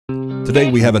Today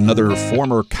we have another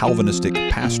former Calvinistic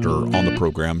pastor on the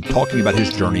program talking about his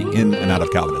journey in and out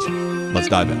of Calvinism. Let's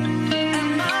dive in.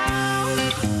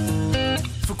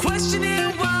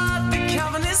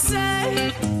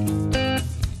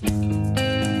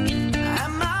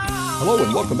 Hello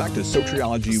and welcome back to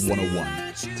Soteriology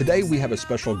 101. Today we have a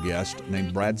special guest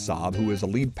named Brad Saab, who is a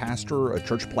lead pastor, a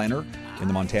church planner in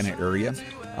the Montana area,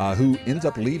 who ends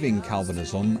up leaving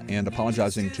Calvinism and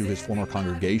apologizing to his former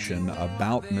congregation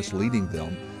about misleading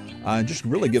them. Just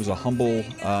really gives a humble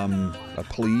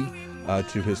plea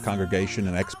to his congregation,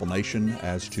 an explanation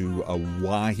as to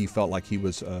why he felt like he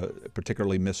was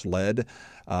particularly misled.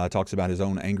 Talks about his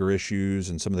own anger issues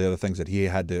and some of the other things that he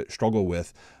had to struggle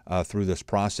with through this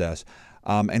process.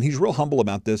 And he's real humble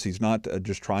about this. He's not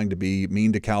just trying to be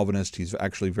mean to Calvinists. He's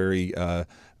actually very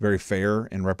fair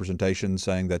in representation,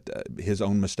 saying that his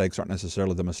own mistakes aren't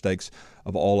necessarily the mistakes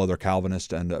of all other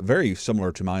Calvinists, and very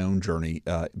similar to my own journey,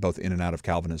 both in and out of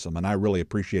Calvinism. And I really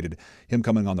appreciated him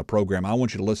coming on the program. I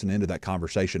want you to listen into that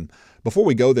conversation. Before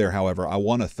we go there, however, I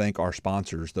want to thank our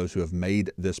sponsors, those who have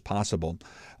made this possible.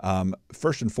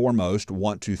 First and foremost,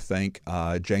 want to thank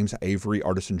James Avery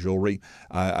Artisan Jewelry.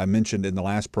 I mentioned in the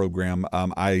last program,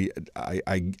 I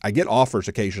get offers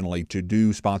occasionally to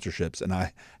do sponsorships, and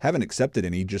I haven't accepted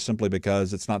any just simply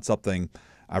because it's not something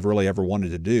I've really ever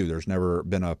wanted to do. There's never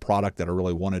been a product that I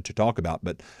really wanted to talk about.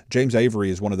 But James Avery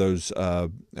is one of those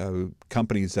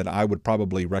companies that I would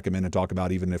probably recommend and talk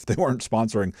about even if they weren't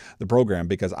sponsoring the program,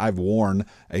 because I've worn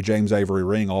a James Avery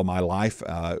ring all my life.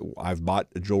 I've bought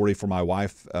jewelry for my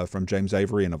wife from James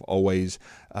Avery, and I've always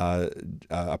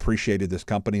appreciated this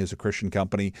company as a Christian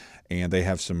company, and they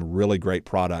have some really great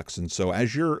products. And so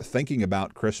as you're thinking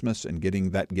about Christmas and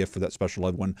getting that gift for that special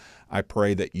loved one, I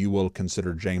pray that you will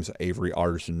consider James Avery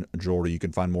Artisan Jewelry. You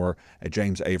can find more at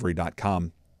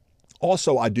jamesavery.com.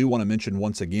 Also, I do want to mention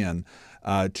once again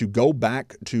to go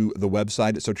back to the website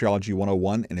at Soteriology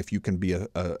 101, and if you can be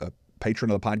a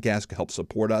patron of the podcast, help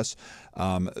support us.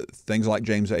 Things like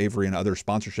James Avery and other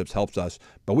sponsorships helps us,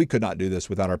 but we could not do this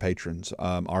without our patrons,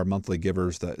 our monthly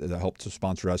givers that help to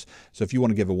sponsor us. So if you want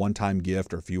to give a one-time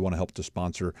gift, or if you want to help to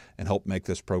sponsor and help make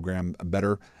this program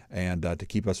better and to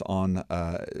keep us on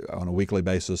a weekly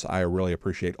basis, I really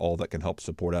appreciate all that can help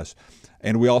support us.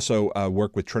 And we also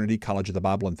work with Trinity College of the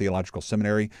Bible and Theological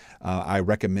Seminary. I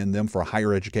recommend them for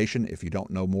higher education. If you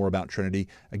don't know more about Trinity,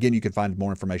 again, you can find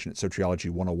more information at Soteriology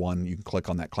 101. You can click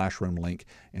on that classroom link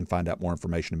and find out more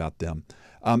information about them.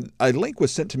 A link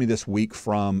was sent to me this week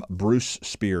from Bruce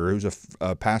Spear, who's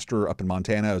a pastor up in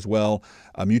Montana as well,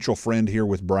 a mutual friend here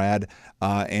with Brad,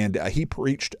 and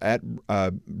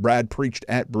Brad preached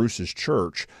at Bruce's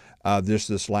church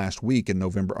this last week on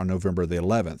November the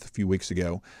 11th, a few weeks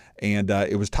ago. And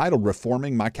it was titled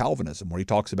Reforming My Calvinism, where he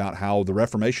talks about how the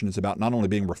Reformation is about not only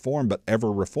being reformed, but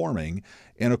ever reforming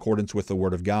in accordance with the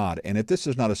Word of God. And if this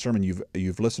is not a sermon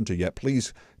you've listened to yet,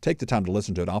 please take the time to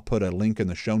listen to it. I'll put a link in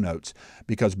the show notes,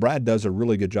 because Brad does a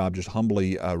really good job just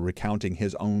humbly recounting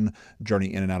his own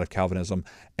journey in and out of Calvinism.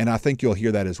 And I think you'll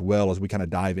hear that as well as we kind of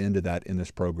dive into that in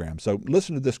this program. So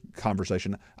listen to this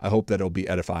conversation. I hope that it'll be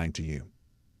edifying to you.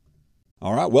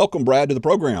 All right. Welcome, Brad, to the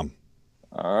program.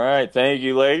 All right. Thank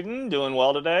you, Leighton. Doing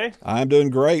well today? I'm doing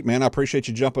great, man. I appreciate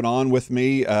you jumping on with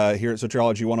me here at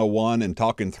Soteriology 101 and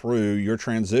talking through your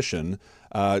transition.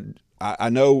 I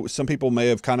know some people may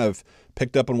have kind of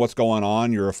picked up on what's going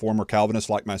on. You're a former Calvinist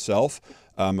like myself.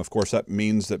 Of course, that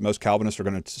means that most Calvinists are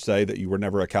going to say that you were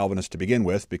never a Calvinist to begin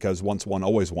with, because once one,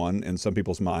 always one in some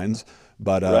people's minds.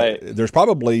 But right. There's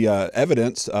probably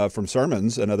evidence from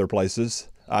sermons and other places.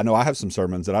 I know I have some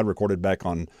sermons that I recorded back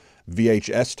on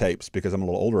VHS tapes because I'm a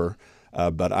little older,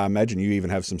 but I imagine you even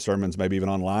have some sermons, maybe even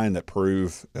online, that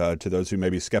prove to those who may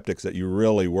be skeptics that you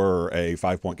really were a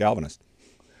 5-point Calvinist.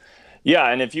 Yeah,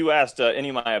 and if you asked any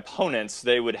of my opponents,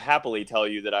 they would happily tell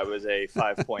you that I was a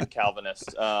 5-point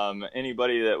Calvinist.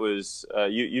 Anybody that was,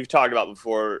 you've talked about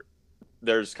before,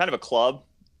 there's kind of a club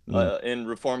in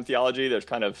Reformed theology. There's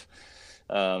kind of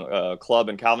a club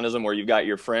in Calvinism where you've got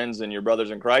your friends and your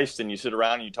brothers in Christ, and you sit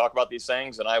around and you talk about these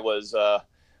things. And I was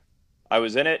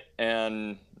in it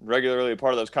and regularly a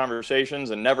part of those conversations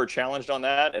and never challenged on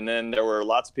that. And then there were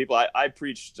lots of people. I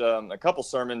preached a couple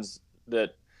sermons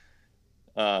that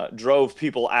drove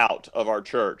people out of our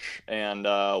church. And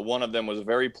one of them was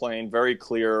very plain, very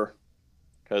clear,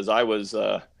 because I was,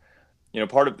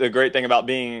 part of the great thing about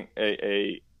being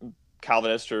a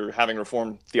Calvinist or having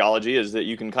Reformed theology is that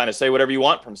you can kind of say whatever you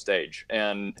want from stage.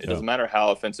 And it doesn't matter how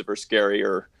offensive or scary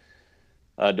or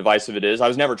divisive it is. I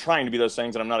was never trying to be those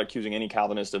things, and I'm not accusing any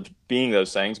Calvinist of being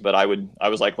those things, but I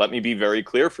was like, let me be very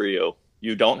clear for you.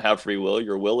 You don't have free will.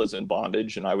 Your will is in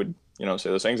bondage. And I would, say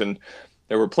those things. And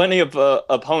there were plenty of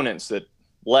opponents that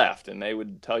left, and they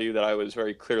would tell you that I was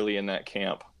very clearly in that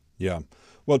camp. Yeah.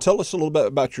 Well, tell us a little bit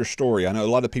about your story. I know a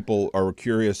lot of people are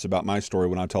curious about my story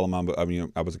when I tell them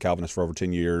I was a Calvinist for over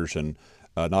 10 years, and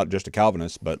not just a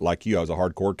Calvinist, but like you, I was a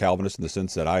hardcore Calvinist in the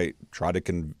sense that I tried to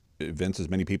convince as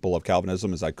many people of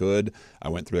Calvinism as I could. I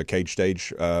went through a cage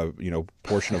stage,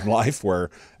 portion of life where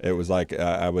it was like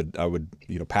I would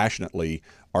passionately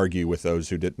argue with those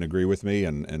who didn't agree with me,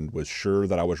 and was sure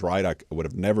that I was right. I would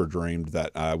have never dreamed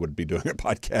that I would be doing a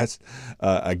podcast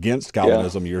against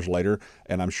Calvinism years later,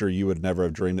 and I'm sure you would never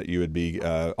have dreamed that you would be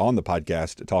on the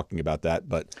podcast talking about that.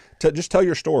 But just tell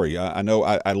your story. I know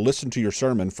I listened to your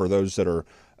sermon. For those that are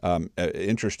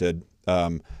interested,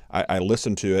 I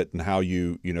listened to it, and how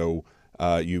you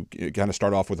kind of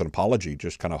start off with an apology,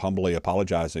 just kind of humbly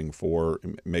apologizing for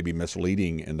maybe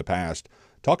misleading in the past.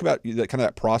 Talk about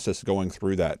that process going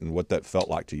through that and what that felt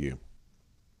like to you.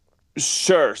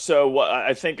 Sure. So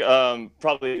I think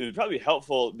probably it would probably be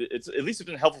helpful. It's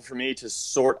been helpful for me to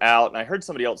sort out. And I heard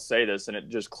somebody else say this, and it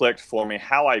just clicked for me.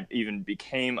 How I even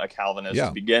became a Calvinist to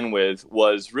begin with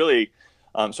was really.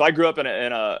 So I grew up in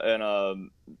a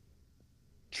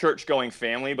church-going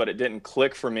family, but it didn't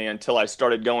click for me until I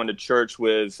started going to church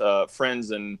with friends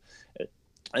and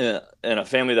a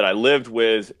family that I lived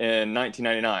with in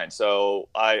 1999. So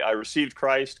I received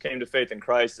Christ, came to faith in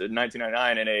Christ in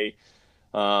 1999 in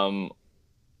a,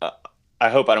 I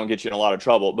hope I don't get you in a lot of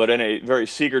trouble, but in a very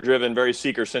seeker-driven, very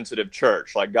seeker-sensitive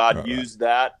church. Like God used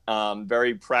that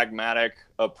very pragmatic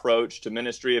approach to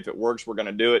ministry. If it works, we're going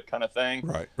to do it, kind of thing.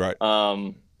 Right.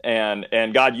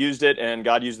 And God used it, and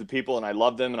God used the people, and I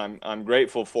love them, and I'm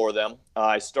grateful for them.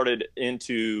 I started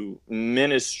into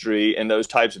ministry in those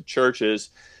types of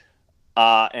churches,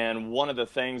 and one of the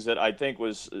things that I think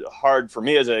was hard for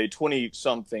me as a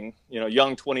 20-something,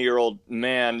 young 20-year-old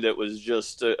man that was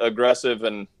just aggressive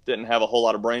and didn't have a whole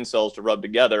lot of brain cells to rub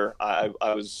together, I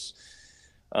was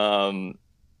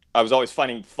always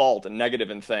finding fault and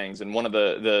negative in things. And one of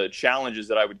the challenges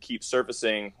that I would keep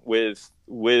surfacing with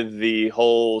the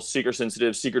whole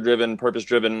seeker-sensitive, seeker-driven,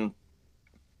 purpose-driven,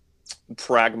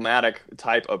 pragmatic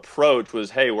type approach was,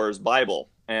 hey, where's Bible?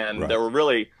 And there were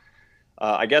really,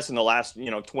 I guess in the last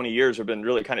 20 years, there have been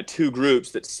really kind of two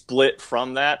groups that split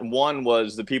from that. One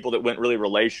was the people that went really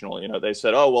relational. They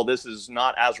said, oh, well, this is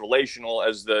not as relational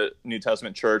as the New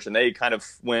Testament church. And they kind of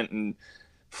went and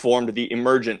formed the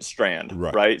emergent strand,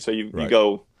 right? So you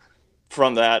go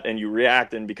from that and you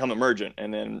react and become emergent.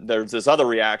 And then there's this other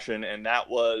reaction, and that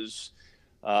was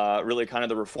really kind of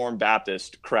the Reformed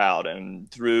Baptist crowd. And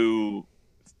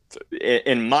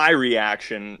in my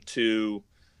reaction to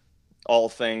all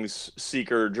things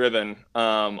seeker-driven,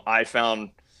 I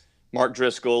found Mark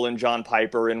Driscoll and John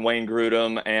Piper and Wayne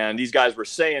Grudem, and these guys were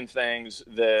saying things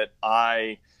that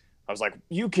I was like,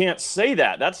 you can't say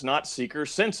that. That's not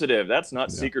seeker-sensitive. That's not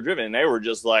seeker-driven. And they were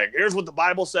just like, here's what the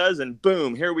Bible says, and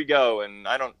boom, here we go. And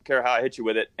I don't care how I hit you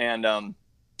with it. And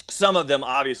some of them,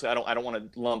 obviously, I don't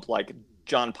want to lump like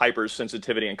John Piper's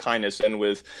sensitivity and kindness in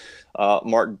with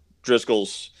Mark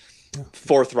Driscoll's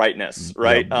forthrightness,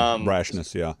 right?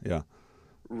 Brashness, yeah.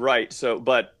 Right. So,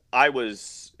 but I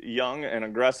was young and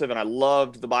aggressive, and I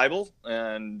loved the Bible,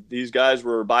 and these guys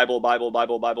were Bible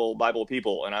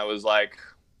people. And I was like,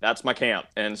 that's my camp.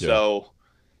 And so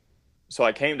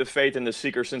I came to faith in the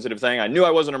seeker-sensitive thing. I knew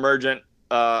I wasn't emergent.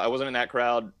 I wasn't in that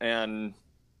crowd. And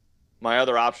my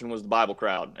other option was the Bible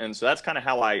crowd. And so that's kind of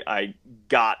how I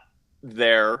got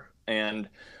there. And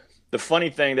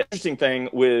the interesting thing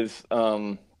with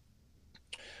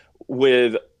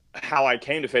how I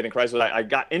came to faith in Christ was I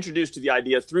got introduced to the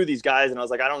idea through these guys. And I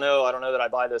was like, I don't know that I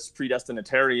buy this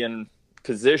predestinatarian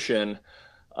position.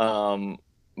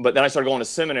 But then I started going to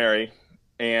seminary,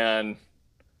 and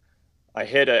I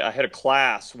hit a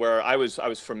class where I was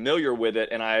familiar with it,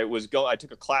 and I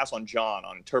took a class on John,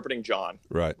 on interpreting John,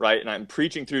 right, and I'm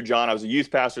preaching through John. I was a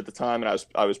youth pastor at the time, and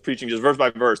I was preaching just verse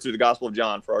by verse through the Gospel of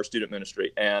John for our student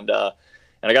ministry, and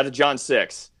I got to John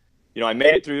 6. I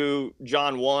made it through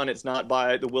John 1. It's not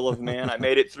by the will of man. I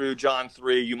made it through John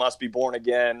 3. You must be born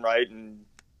again, right?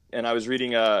 And I was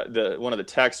reading one of the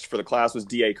texts for the class was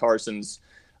D.A. Carson's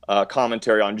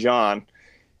commentary on John.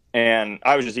 And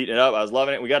I was just eating it up. I was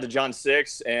loving it. We got to John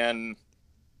 6, and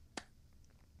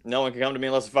no one can come to me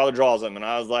unless the Father draws them. And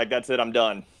I was like, that's it. I'm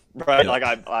done. Right?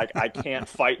 Yeah. I can't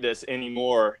fight this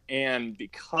anymore. And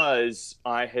because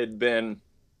I had been,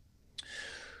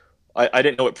 I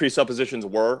didn't know what presuppositions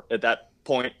were at that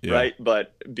point, right?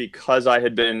 But because I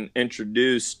had been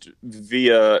introduced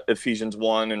via Ephesians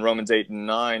 1 and Romans 8 and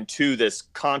 9 to this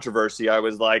controversy, I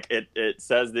was like, it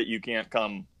says that you can't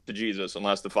come to Jesus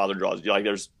unless the Father draws you. Like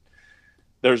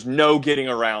There's no getting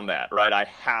around that, right? I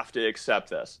have to accept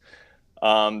this.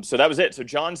 So that was it. So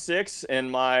John 6 in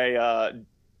my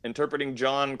interpreting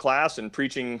John class and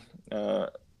preaching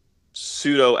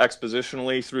pseudo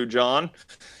expositionally through John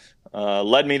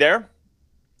led me there,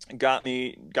 got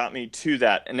me to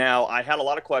that. Now I had a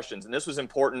lot of questions, and this was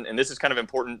important, and this is kind of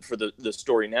important for the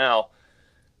story now.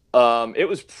 It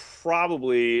was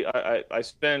probably I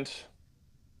spent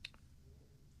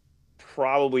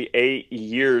probably 8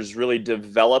 years really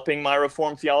developing my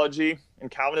Reformed theology in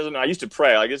Calvinism. And I used to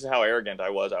pray. Like, this is how arrogant I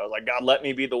was. I was like, God, let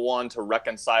me be the one to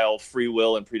reconcile free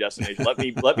will and predestination. Let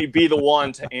me be the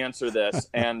one to answer this.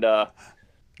 And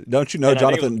don't you know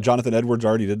Jonathan Edwards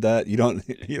already did that? You don't.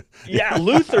 Yeah,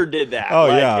 Luther did that. Oh,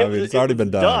 like, yeah, I mean, it's already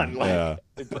been done. Like, yeah,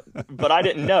 but I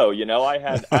didn't know. I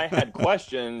had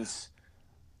questions.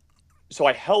 So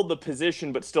I held the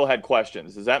position, but still had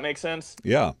questions. Does that make sense?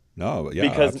 Yeah. No. Yeah.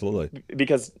 Absolutely.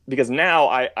 Because now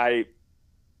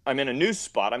I'm in a new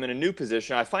spot. I'm in a new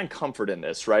position. I find comfort in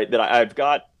this, right?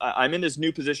 That I'm in this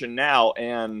new position now,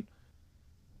 and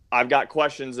I've got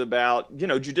questions about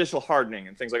judicial hardening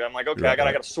and things like that. I'm like, okay, I got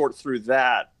to sort through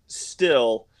that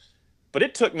still. But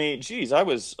it took me. Geez, I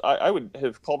would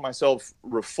have called myself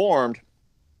Reformed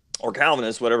or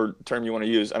Calvinist, whatever term you want to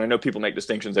use. And I know people make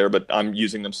distinctions there, but I'm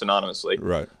using them synonymously.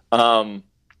 Right.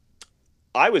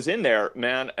 I was in there,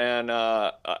 man, and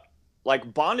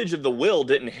like bondage of the will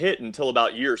didn't hit until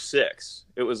about year 6.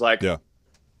 It was like,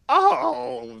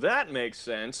 oh, that makes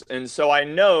sense. And so I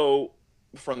know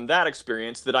from that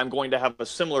experience that I'm going to have a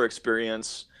similar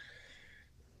experience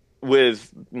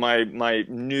with my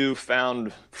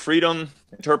newfound freedom,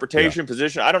 interpretation,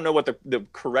 position. I don't know what the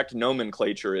correct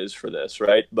nomenclature is for this,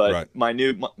 right? But my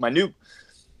new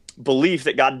belief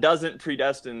that God doesn't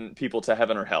predestine people to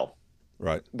heaven or hell,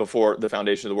 right, before the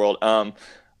foundation of the world.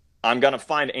 I'm gonna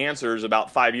find answers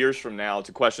about 5 years from now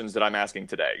to questions that I'm asking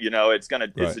today. It's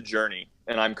a journey,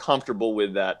 and I'm comfortable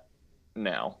with that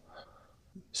now.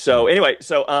 So anyway,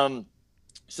 sorry.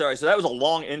 So that was a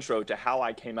long intro to how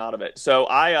I came out of it. So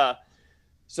I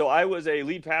was a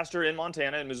lead pastor in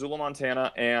Montana, in Missoula,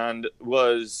 Montana, and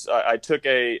I took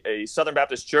a Southern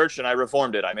Baptist church and I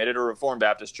reformed it. I made it a Reformed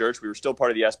Baptist church. We were still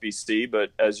part of the SBC,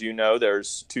 but as you know,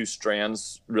 there's 2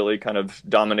 strands really kind of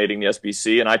dominating the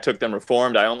SBC, and I took them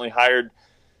Reformed. I only hired.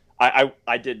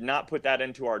 I did not put that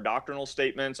into our doctrinal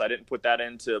statements. I didn't put that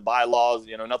into bylaws,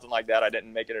 nothing like that. I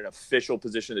didn't make it an official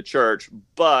position of the church,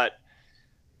 but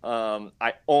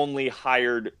I only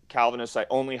hired Calvinists. I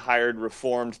only hired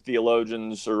Reformed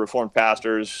theologians or Reformed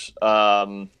pastors.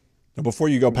 Before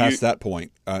you go past that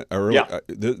point,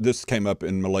 this came up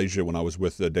in Malaysia when I was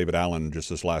with David Allen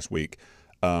just this last week,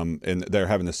 and they're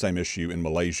having the same issue in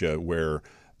Malaysia where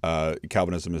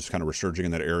Calvinism is kind of resurging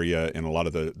in that area, and a lot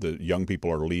of the young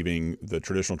people are leaving the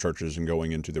traditional churches and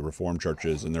going into the Reformed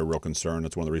churches, and they're real concerned.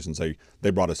 That's one of the reasons they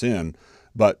brought us in.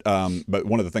 But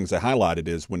one of the things they highlighted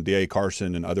is when D.A.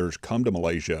 Carson and others come to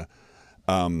Malaysia,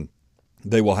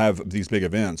 they will have these big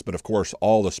events. But of course,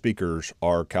 all the speakers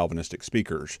are Calvinistic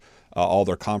speakers. All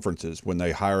their conferences, when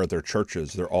they hire their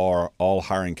churches, they're all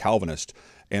hiring Calvinists.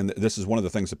 And this is one of the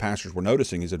things the pastors were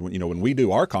noticing. He said, when we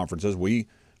do our conferences, we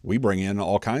bring in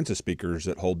all kinds of speakers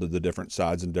that hold to the different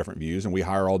sides and different views, and we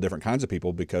hire all different kinds of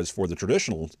people because for the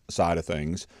traditional side of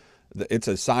things, it's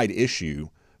a side issue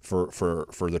for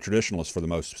the traditionalists for the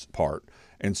most part.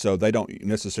 And so they don't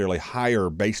necessarily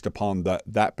hire based upon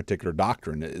that particular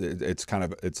doctrine.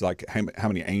 It's like how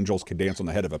many angels can dance on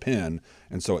the head of a pin,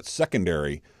 and so it's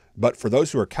secondary. But for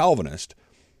those who are Calvinist,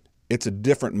 it's a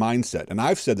different mindset. And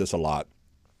I've said this a lot,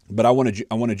 but I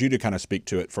wanted you to kind of speak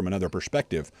to it from another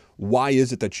perspective. Why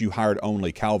is it that you hired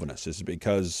only Calvinists? Is it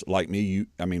because, like me,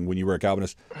 when you were a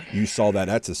Calvinist, you saw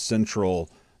that's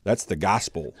the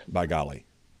gospel, by golly?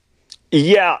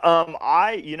 Yeah,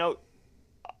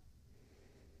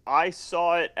 I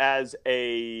saw it as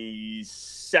a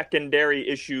secondary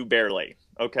issue barely.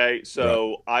 Okay,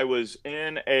 so I was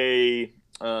in we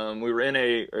were in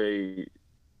a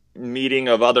meeting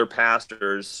of other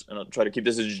pastors, and I'll try to keep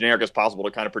this as generic as possible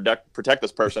to kind of protect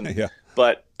this person. Yeah.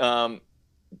 But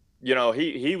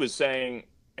he was saying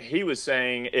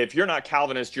if you're not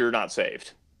Calvinist, you're not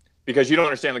saved. Because you don't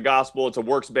understand the gospel. It's a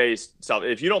works-based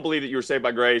salvation. If you don't believe that you're saved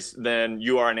by grace, then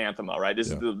you are anathema, right?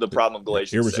 This is the problem of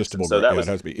Galatians. Irresistible 6. So grace. It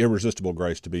has to be irresistible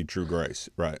grace to be true grace,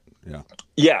 right? Yeah.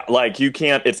 Yeah, like you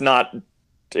can't. It's not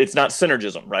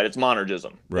synergism, right? It's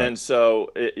monergism. Right. And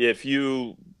so if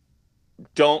you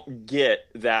don't get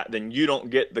that, then you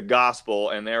don't get the gospel,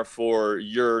 and therefore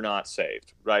you're not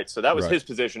saved, right? So that was his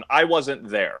position. I wasn't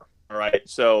there, all right?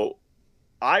 So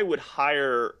I would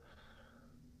hire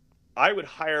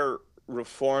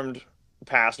Reformed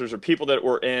pastors or people that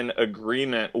were in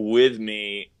agreement with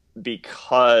me,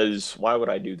 because why would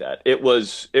I do that? It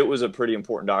was a pretty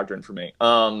important doctrine for me.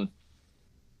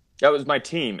 That was my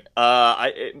team.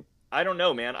 I don't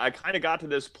know, man. I kind of got to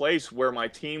this place where my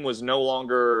team was no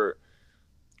longer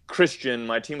Christian.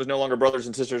 My team was no longer brothers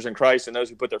and sisters in Christ and those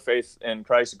who put their faith in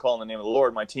Christ and call on the name of the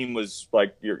Lord. My team was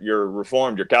like, you're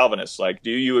Reformed, you're Calvinist. Like,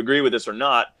 do you agree with this or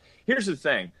not? Here's the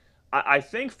thing. I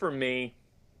think for me,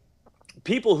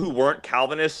 people who weren't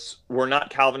Calvinists were not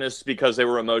Calvinists because they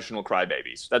were emotional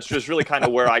crybabies. That's just really kind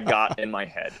of where I got in my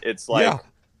head. It's like, Yeah.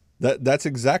 That's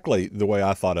exactly the way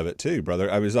I thought of it too, brother.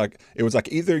 It was like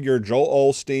either you're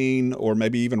Joel Osteen or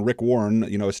maybe even Rick Warren,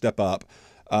 a step up,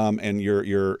 and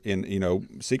you're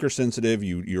in, seeker sensitive.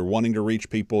 You're wanting to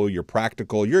reach people. You're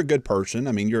practical. You're a good person.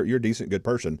 I mean, you're a decent, good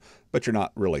person, but you're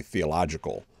not really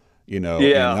theological. And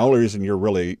the only reason you're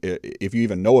really, if you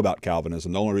even know about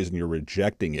Calvinism, the only reason you're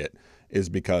rejecting it is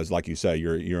because, like you say,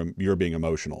 you're being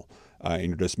emotional. And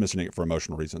you're dismissing it for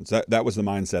emotional reasons. That was the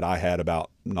mindset I had about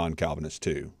non-Calvinists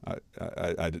too.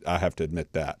 I have to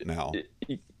admit that now.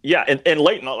 Yeah, and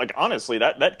Leighton, like honestly,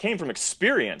 that came from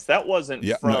experience. That wasn't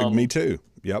from no, me too.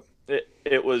 Yep.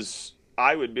 It was.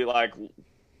 I would be like,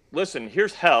 listen,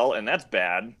 here's hell, and that's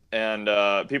bad, and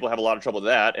people have a lot of trouble with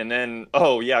that. And then,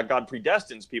 oh yeah, God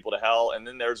predestines people to hell, and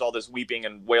then there's all this weeping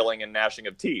and wailing and gnashing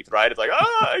of teeth, right? It's like,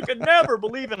 I could never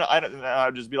believe in it.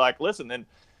 I'd just be like, listen, then.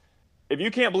 If you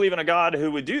can't believe in a God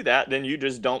who would do that, then you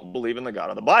just don't believe in the God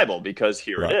of the Bible, because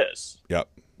here Right. it is. Yep.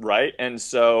 Right. And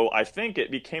so I think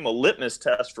it became a litmus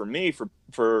test for me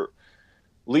for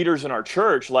leaders in our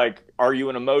church. Like, are you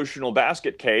an emotional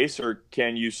basket case, or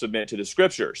can you submit to the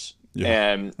scriptures? Yeah.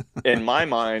 And in my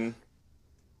mind,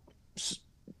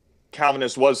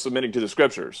 Calvinist was submitting to the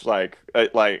scriptures. And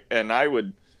it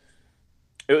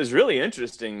was really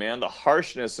interesting, man, the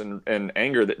harshness and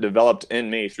anger that developed in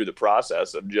me through the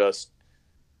process of just.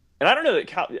 And I don't know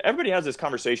that everybody has this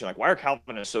conversation, like, why are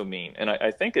Calvinists so mean? And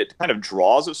I think it kind of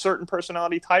draws a certain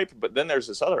personality type, but then there's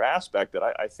this other aspect that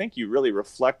I think you really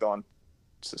reflect on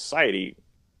society,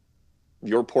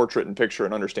 your portrait and picture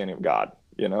and understanding of God,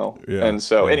 Yeah. And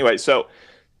so Yeah. anyway, so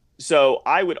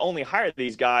I would only hire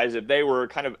these guys if they were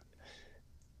kind of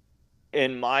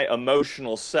in my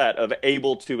emotional set of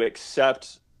able to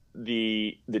accept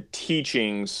the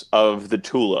teachings of the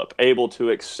tulip, able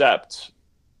to accept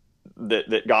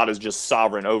that God is just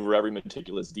sovereign over every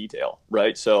meticulous detail,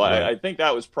 right? So Right. I think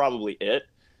that was probably it.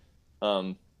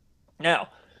 Now,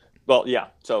 well, yeah.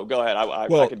 So go ahead.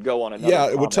 I could go on another. Yeah.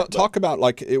 Comment, Talk about,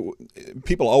 like,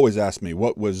 people always ask me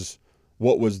what was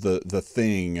the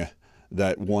thing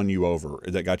that won you over,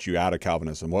 that got you out of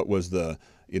Calvinism? What was the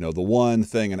one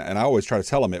thing? And I always try to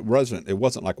tell them it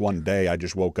wasn't like one day I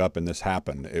just woke up and this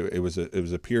happened. It was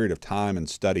a period of time and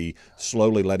study,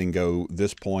 slowly letting go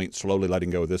this point, slowly letting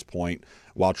go of this point,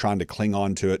 while trying to cling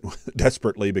on to it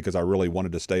desperately, because I really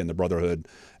wanted to stay in the brotherhood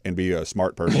and be a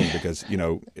smart person, because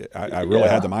I really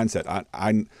had the mindset.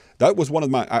 That was one of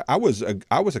my. I was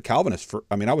a Calvinist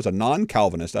I was a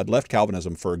non-Calvinist. I'd left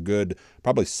Calvinism for a good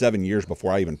probably 7 years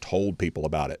before I even told people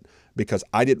about it, because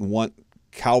I didn't want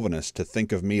Calvinists to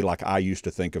think of me like I used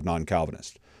to think of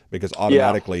non-Calvinists, because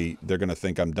automatically they're going to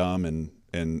think I'm dumb and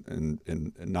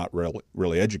not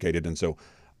really educated. And so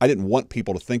I didn't want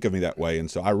people to think of me that way. And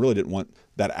so I really didn't want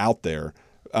that out there.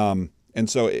 And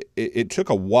so it took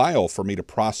a while for me to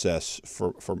process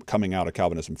for coming out of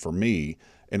Calvinism for me.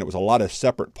 And it was a lot of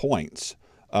separate points.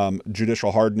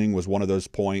 Judicial hardening was one of those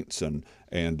points, and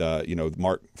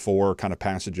Mark 4 kind of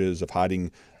passages of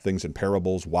hiding things in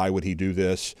parables. Why would he do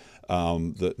this?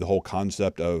 The whole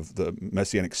concept of the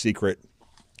messianic secret.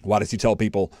 Why does he tell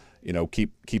people,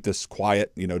 keep this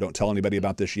quiet? Don't tell anybody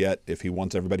about this yet. If he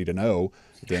wants everybody to know,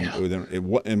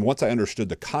 and once I understood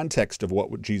the context of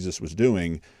what Jesus was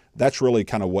doing, that's really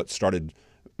kind of what started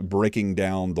breaking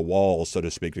down the walls, so to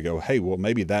speak, to go, hey, well,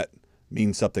 maybe that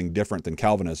means something different than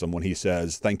Calvinism when he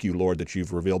says, thank you, Lord, that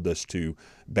you've revealed this to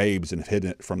babes and have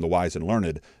hidden it from the wise and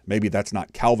learned. Maybe that's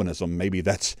not Calvinism. Maybe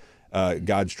that's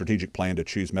God's strategic plan to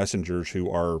choose messengers who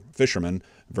are fishermen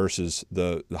versus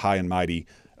the high and mighty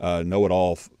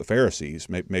know-it-all Pharisees.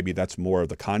 Maybe that's more of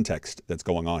the context that's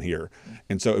going on here.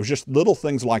 And so it was just little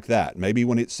things like that. Maybe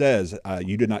when it says,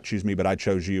 you did not choose me, but I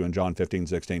chose you in John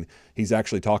 15:16, he's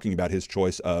actually talking about his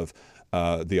choice of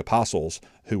the apostles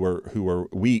who were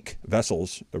weak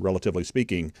vessels, relatively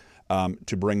speaking,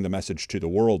 to bring the message to the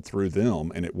world through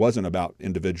them. And it wasn't about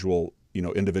individuals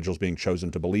being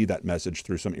chosen to believe that message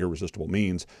through some irresistible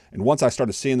means. And once I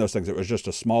started seeing those things, it was just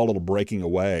a small little breaking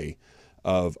away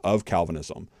of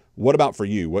Calvinism. What about for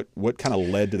you? What kind of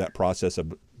led to that process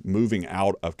of moving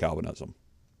out of Calvinism?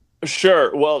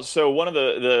 Sure. Well, so one of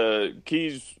the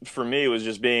keys for me was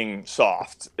just being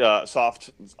soft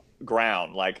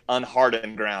ground, like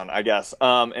unhardened ground, I guess.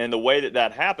 And the way that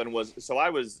that happened was, so I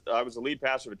was a lead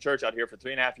pastor of a church out here for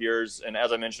 3.5 years, and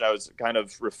as I mentioned, I was kind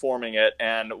of reforming it.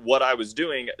 And what I was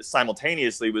doing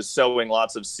simultaneously was sowing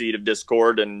lots of seed of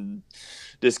discord and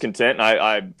discontent.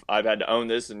 And I've had to own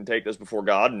this and take this before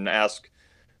God and ask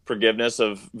forgiveness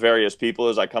of various people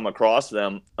as I come across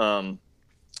them.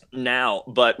 Now,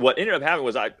 but what ended up happening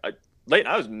was Leighton,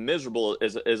 I was miserable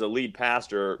as a lead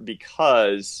pastor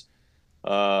because,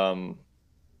 um,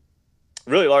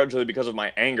 really largely because of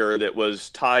my anger that was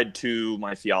tied to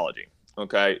my theology.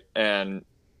 Okay. And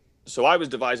so I was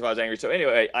divisive, I was angry. So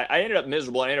anyway, I ended up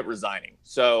miserable. I ended up resigning.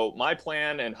 So my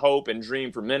plan and hope and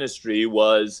dream for ministry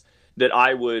was that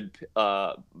I would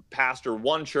pastor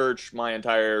one church my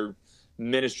entire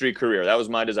ministry career. That was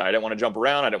my desire. I didn't want to jump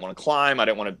around. I didn't want to climb. I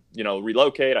didn't want to,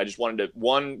 relocate. I just wanted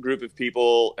one group of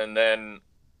people, and then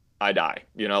I die.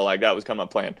 Like that was kind of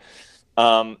my plan.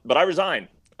 But I resigned.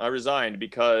 I resigned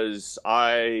because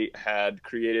I had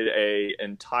created a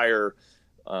entire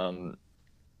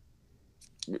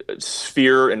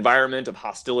sphere environment of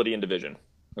hostility and division.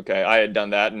 Okay, I had done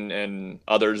that, and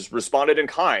others responded in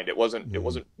kind. It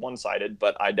wasn't one-sided,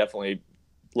 but I definitely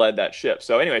led that ship.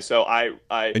 So anyway, so I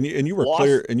And you were lost.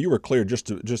 clear, and you were clear. Just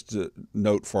to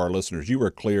note for our listeners, you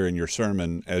were clear in your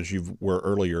sermon, as you were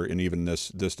earlier in even this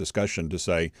discussion, to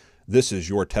say this is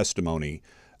your testimony.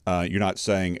 You're not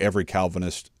saying every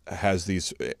Calvinist has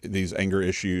these anger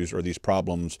issues or these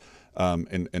problems.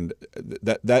 And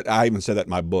that I even said that in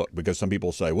my book, because some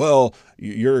people say, well,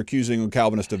 you're accusing a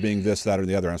Calvinist of being this, that, or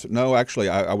the other. And I said, no, actually,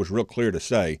 I was real clear to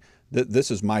say that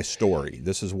this is my story.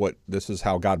 This is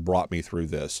how God brought me through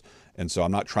this. And so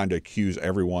I'm not trying to accuse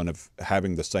everyone of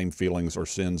having the same feelings or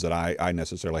sins that I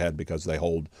necessarily had because they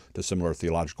hold to similar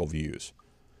theological views.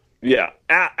 Yeah,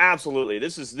 absolutely.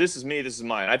 This is me. This is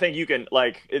mine. I think you can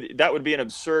that would be an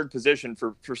absurd position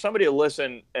for somebody to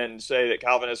listen and say that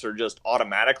Calvinists are just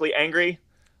automatically angry.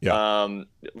 Yeah,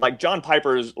 Like John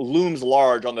Piper looms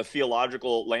large on the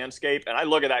theological landscape, and I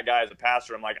look at that guy as a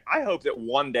pastor. I'm like, I hope that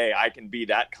one day I can be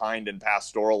that kind and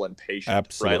pastoral and patient. Right?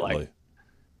 absolutely.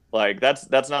 Like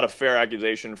that's not a fair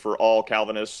accusation for all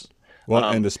Calvinists. Well,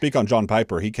 and Um, to speak on John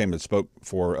Piper, he came and spoke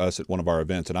for us at one of our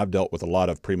events, and I've dealt with a lot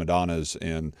of prima donnas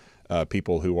and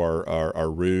people who are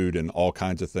rude and all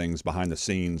kinds of things behind the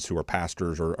scenes, who are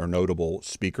pastors or notable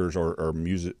speakers or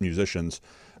musicians.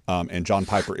 And John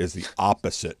Piper is the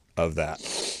opposite of that.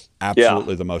 yeah,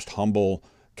 Absolutely the most humble,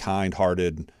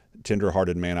 kind-hearted,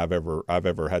 tender-hearted man I've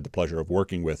ever had the pleasure of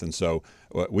working with. And so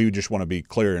we just want to be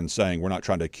clear in saying we're not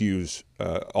trying to accuse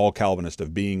all Calvinists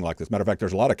of being like this. Matter of fact,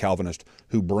 there's a lot of Calvinists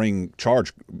who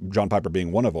charge, John Piper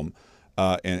being one of them,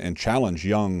 and challenge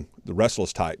the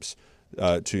restless types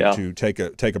yeah. to take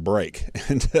a break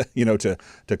and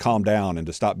to calm down and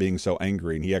to stop being so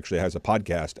angry. And he actually has a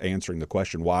podcast answering the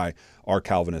question, why are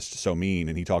Calvinists so mean?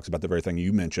 And he talks about the very thing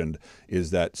you mentioned,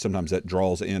 is that sometimes that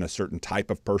draws in a certain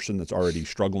type of person that's already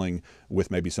struggling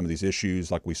with maybe some of these issues,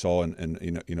 like we saw and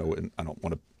I don't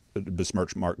want to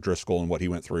besmirch Mark Driscoll and what he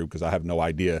went through, because I have no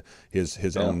idea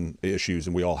his own issues,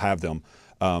 and we all have them.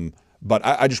 But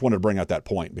I just wanted to bring out that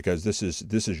point, because this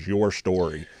is your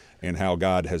story and how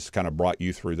God has kind of brought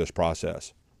you through this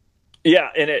process. Yeah,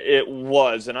 and it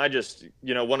was, and I just,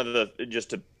 one of just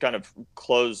to kind of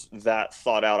close that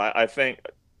thought out, I think,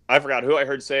 I forgot who I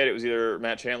heard say it. It was either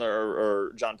Matt Chandler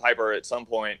or John Piper at some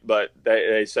point, but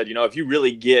they said, if you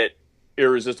really get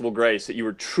irresistible grace, that you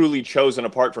were truly chosen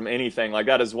apart from anything, like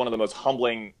that is one of the most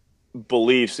humbling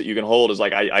beliefs that you can hold, is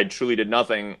like, I truly did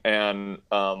nothing, and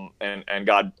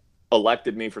God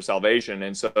elected me for salvation.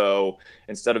 And so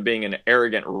instead of being an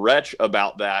arrogant wretch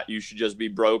about that, you should just be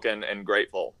broken and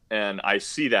grateful. And I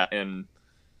see that in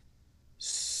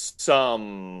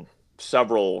several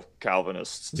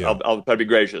Calvinists. Yeah. I'll try to be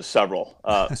gracious. Some.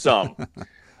 Right.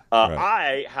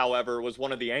 I, however, was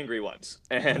one of the angry ones,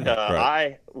 and Right.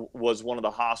 I was one of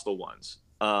the hostile ones.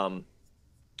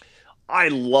 I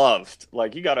loved,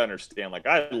 like, you got to understand, like,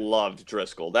 I loved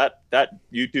Driscoll. That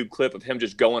YouTube clip of him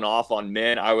just going off on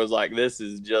men, I was like, this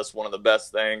is just one of the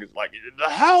best things. Like,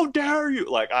 how dare you?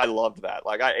 Like, I loved that.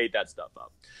 Like, I ate that stuff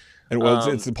up. And well,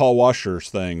 it's the Paul Washer's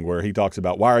thing where he talks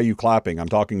about, why are you clapping? I'm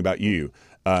talking about you.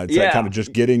 It's that kind Yeah. of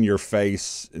just get in your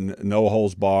face, no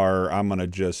holds bar. I'm gonna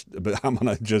just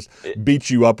beat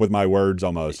you up with my words.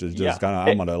 Almost it's just Yeah. kind of,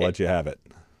 I'm gonna let you have it.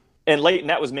 And Leighton,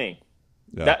 that was me.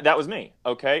 Yeah. That was me.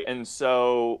 Okay. And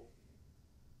so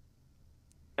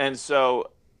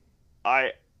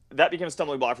I that became a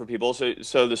stumbling block for people.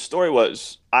 So the story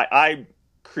was, I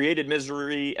created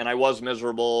misery, and I was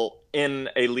miserable in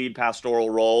a lead pastoral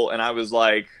role. And I was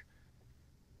like,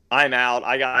 I'm out.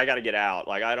 I got to get out.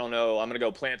 Like, I don't know. I'm going to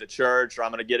go plant a church, or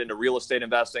I'm going to get into real estate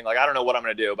investing. Like, I don't know what I'm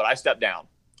going to do, but I stepped down.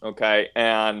 Okay.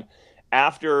 And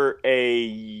after a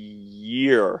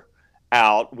year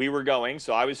out, we were going.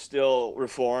 So I was still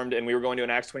Reformed, and we were going to an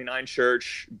Acts 29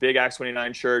 church, big Acts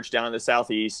 29 church down in the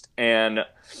Southeast. And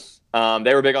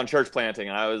they were big on church planting.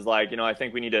 And I was like, I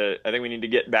think we need to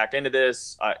get back into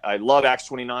this. I love Acts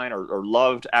 29 or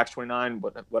loved Acts 29,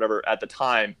 whatever at the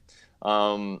time.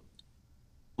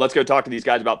 Let's go talk to these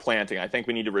guys about planting. I think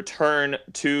we need to return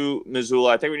to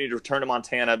Missoula. I think we need to return to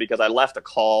Montana, because I left a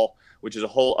call, which is a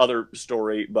whole other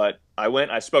story. But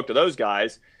I spoke to those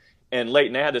guys, and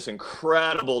Leighton, they had this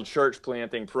incredible church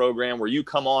planting program where you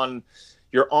come on,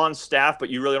 you're on staff, but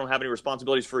you really don't have any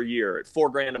responsibilities for a year at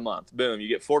 $4,000 a month. Boom. You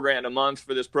get $4,000 a month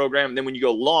for this program. And then when you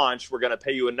go launch, we're going to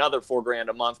pay you another $4,000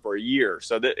 a month for a year.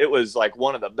 So it was like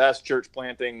one of the best church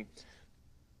planting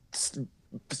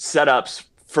setups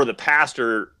for the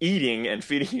pastor eating and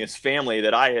feeding his family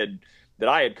that I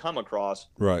had come across.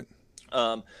 Right.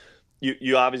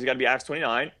 You obviously got to be Acts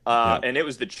 29. And it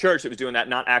was the church that was doing that,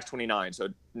 not Acts 29. So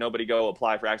nobody go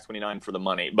apply for Acts 29 for the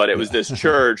money. But it was this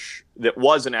church that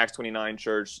was an Acts 29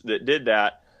 church that did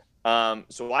that.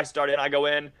 So I go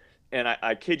in, and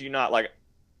I kid you not, like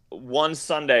one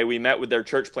Sunday we met with their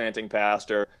church planting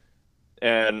pastor,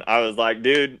 and I was like,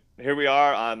 dude, here we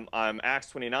are. I'm Acts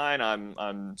 29. I'm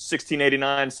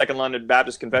 1689 Second London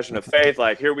Baptist Confession of Faith.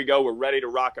 Like, here we go. We're ready to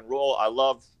rock and roll. I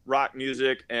love rock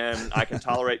music, and I can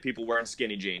tolerate people wearing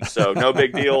skinny jeans. So no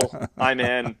big deal. I'm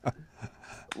in.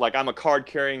 Like, I'm a card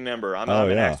carrying member. I'm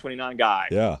an Acts 29 guy.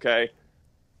 Yeah. Okay.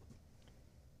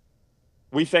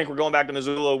 We think we're going back to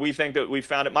Missoula. We think that we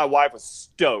found it. My wife was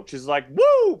stoked. She's like,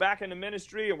 woo, back into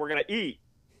ministry, and we're going to eat.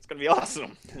 It's going to be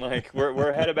awesome. Like,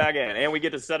 we're headed back in, and we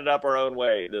get to set it up our own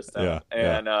way this time.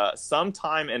 Yeah, and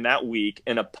sometime in that week,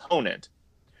 an opponent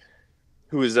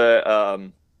who is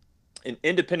an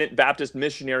independent Baptist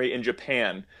missionary in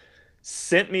Japan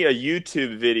sent me a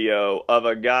YouTube video of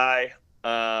a guy.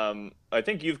 I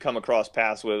think you've come across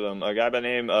paths with him. A guy by the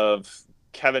name of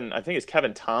Kevin. I think it's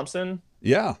Kevin Thompson.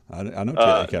 Yeah, I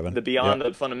know Kevin. The Beyond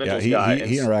the Fundamentals guy.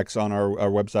 He interacts on our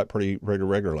website pretty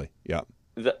regularly. Yeah.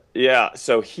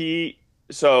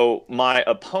 So my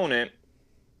opponent,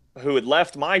 who had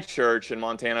left my church in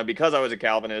Montana because I was a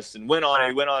Calvinist and went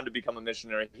on to become a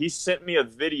missionary, he sent me a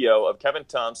video of Kevin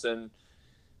Thompson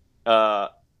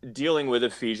dealing with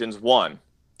Ephesians 1,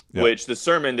 which the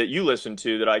sermon that you listened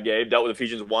to that I gave dealt with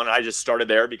Ephesians 1. And I just started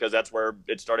there because that's where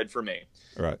it started for me.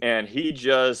 Right. And he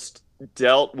just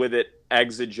dealt with it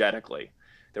exegetically.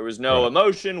 There was no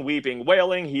emotion, weeping,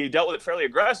 wailing. He dealt with it fairly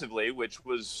aggressily, which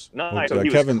was nice. Well, So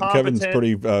Kevin's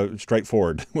pretty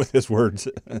straightforward with his words.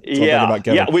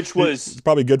 Which was it's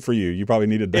probably good for you. You probably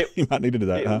needed that. You might needed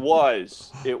that.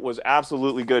 It was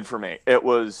absolutely good for me. It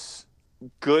was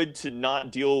good to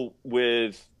not deal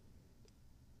with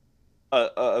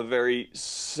a very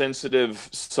sensitive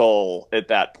soul at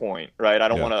that point, right? I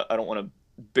don't want to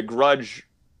begrudge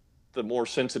the more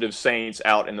sensitive saints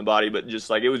out in the body, but just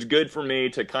like, it was good for me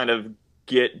to kind of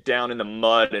get down in the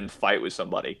mud and fight with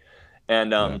somebody.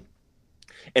 And and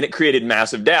it created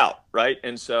massive doubt, right?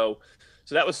 And so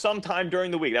that was sometime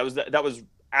during the week. That was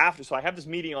after. So I have this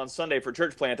meeting on Sunday for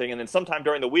church planting, and then sometime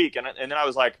during the week, and then I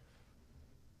was like,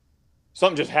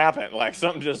 something just happened. Like,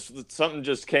 something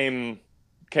just came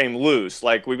loose.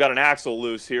 Like, we've got an axle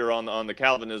loose here on the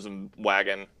Calvinism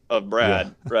wagon of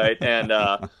Brad, right?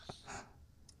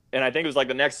 And I think it was like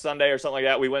the next Sunday or something like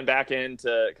that, we went back in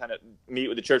to kind of meet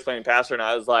with the church planting pastor, and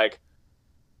I was like,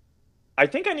 I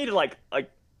think I need to like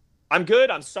I'm good,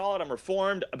 I'm solid, I'm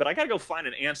reformed, but I got to go find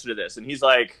an answer to this. And he's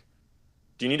like,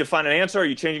 do you need to find an answer, or are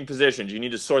you changing positions? You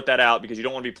need to sort that out, because you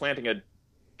don't want to be planting a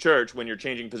church when you're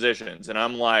changing positions. And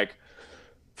I'm like,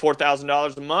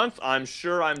 $4,000 a month, I'm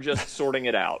sure I'm just sorting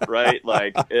it out, right?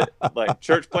 Like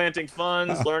church planting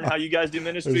funds, learn how you guys do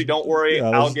ministry. Don't worry,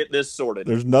 I'll get this sorted.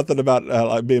 There's nothing about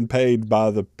like being paid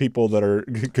by the people that are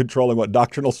controlling what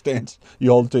doctrinal stance you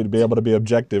hold to be able to be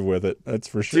objective with it. That's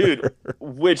for sure. Dude,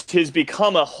 which has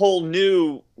become a whole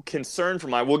new concern for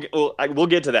mine. We'll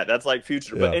get to that. That's like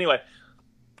future. But anyway,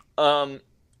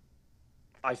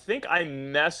 I think I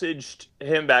messaged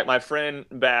him back, my friend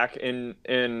back in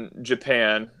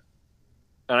Japan,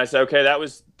 and I said, okay, that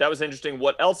was interesting.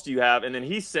 What else do you have? And then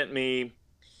he sent me,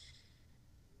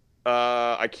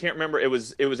 I can't remember. It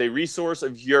was a resource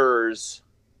of yours,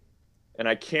 and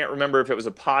I can't remember if it was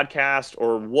a podcast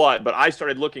or what. But I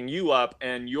started looking you up,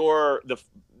 and your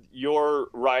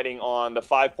writing on the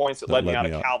 5 points that led me out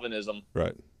of Calvinism.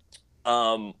 Right.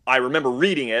 I remember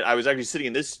reading it. I was actually sitting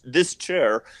in this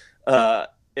chair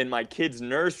in my kid's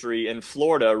nursery in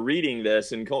Florida reading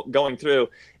this and going through.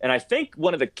 And I think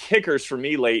one of the kickers for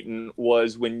me, Leighton,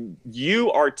 was when you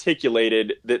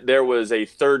articulated that there was a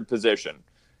third position,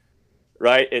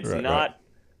 right? It's not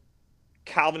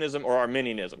Calvinism or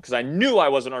Arminianism, because I knew I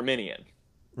was an Arminian.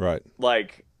 Right.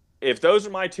 Like, if those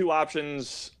are my two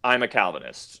options, I'm a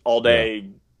Calvinist all day,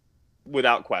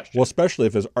 without question. Well, especially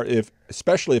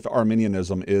if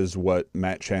Arminianism is what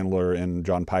Matt Chandler and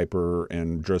John Piper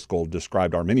and Driscoll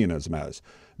described Arminianism as,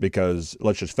 because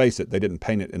let's just face it, they didn't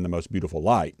paint it in the most beautiful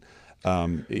light.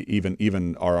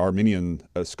 Even our Arminian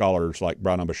scholars like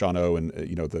Brown and Bashano and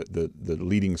the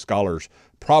leading scholars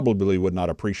probably would not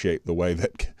appreciate the way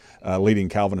that leading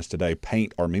Calvinists today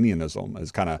paint Arminianism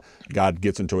as kind of God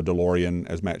gets into a DeLorean,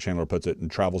 as Matt Chandler puts it,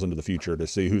 and travels into the future to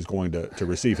see who's going to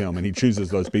receive him, and he chooses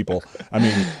those people. I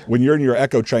mean, when you're in your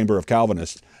echo chamber of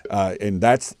Calvinists, and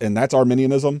that's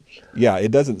Arminianism,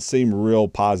 it doesn't seem real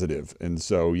positive, and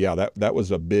so that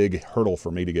was a big hurdle for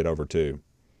me to get over too.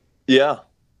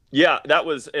 Yeah, that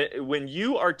was when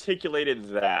you articulated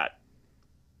that,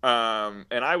 and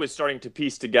I was starting to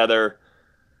piece together,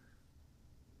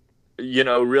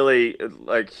 really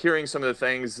like hearing some of the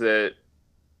things that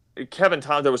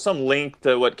there was some link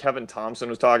to what Kevin Thompson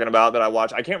was talking about that I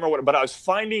watched. I can't remember what, but I was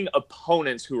finding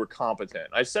opponents who were competent.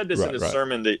 I said this in the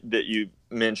sermon that you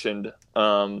mentioned.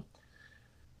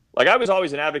 Like, I was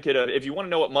always an advocate of, if you want to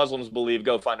know what Muslims believe,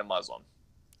 go find a Muslim.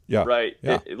 Yeah. Right.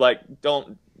 Yeah.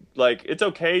 It's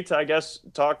okay to, I guess,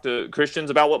 talk to Christians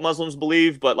about what Muslims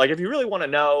believe, but like, if you really want to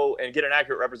know and get an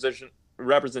accurate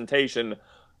representation,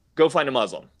 go find a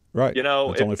Muslim. Right.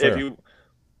 If you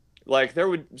like, there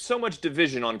would so much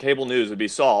division on cable news would be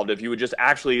solved if you would just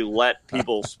actually let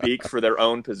people speak for their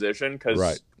own position,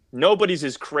 because nobody's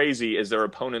as crazy as their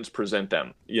opponents present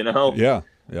them. Yeah.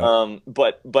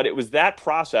 But it was that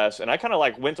process, and I kind of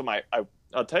like went to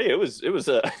I'll tell you, it was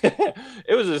a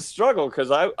it was a struggle,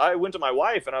 because I went to my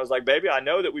wife and I was like, baby, I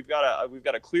know that we've got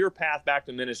a clear path back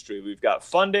to ministry. We've got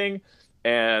funding,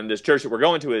 and this church that we're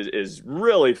going to is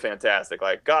really fantastic.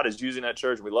 Like, God is using that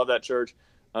church. We love that church.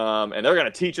 And they're going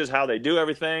to teach us how they do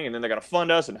everything, and then they're going to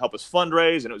fund us and help us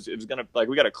fundraise. And it was going to, like,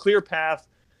 we got a clear path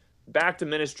back to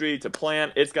ministry, to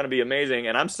plant. It's going to be amazing.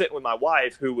 And I'm sitting with my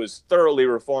wife, who was thoroughly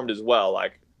reformed as well.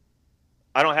 Like,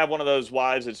 I don't have one of those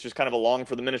wives that's just kind of along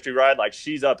for the ministry ride. Like,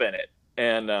 she's up in it.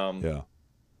 And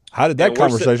how did that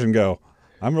conversation go?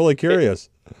 I'm really curious.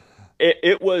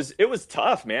 It was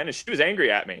tough, man. And she was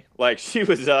angry at me. Like, she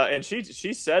was, and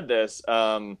she said this,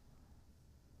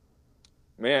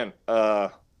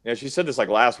 she said this like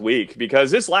last week,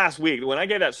 because this last week, when I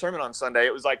gave that sermon on Sunday,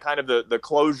 it was like kind of the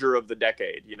closure of the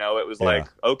decade. It was like,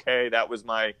 okay, that was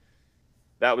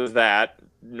that.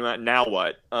 Now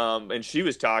what? And she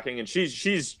was talking, and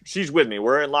she's with me.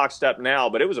 We're in lockstep now,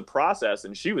 but it was a process,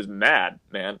 and she was mad,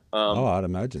 man. I'd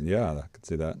imagine. Yeah, I could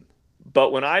see that.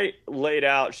 But when I laid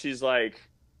out, she's like,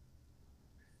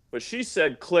 what she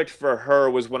said clicked for her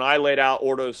was when I laid out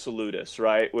Ordo Salutis,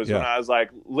 right? When I was like,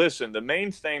 listen, the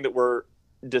main thing that we're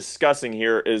discussing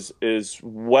here is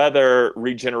whether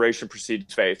regeneration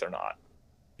precedes faith or not.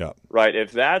 Yeah. Right?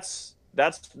 If that's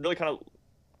really kind of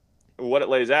what it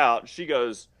lays out, she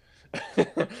goes,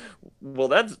 well,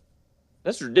 that's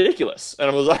ridiculous. And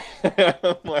I was like,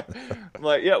 I'm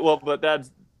like, yeah, well, but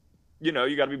that's, you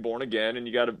got to be born again, and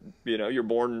you got to, you're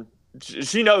born.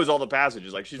 She knows all the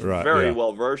passages. Like, she's very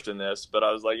well versed in this. But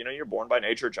I was like, you're born by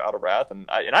nature a child of wrath, and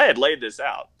I had laid this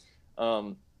out.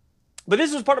 But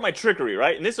this was part of my trickery,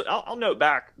 right? And this, I'll note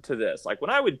back to this. Like,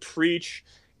 when I would preach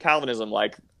Calvinism,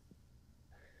 like,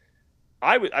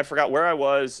 I forgot where I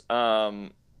was,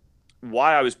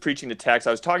 why I was preaching the text.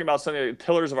 I was talking about something like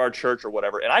pillars of our church or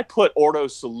whatever, and I put Ordo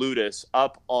Salutis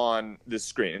up on the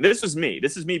screen. And this is me.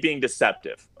 This is me being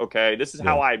deceptive, okay? This is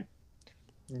how I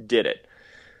did it.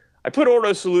 I put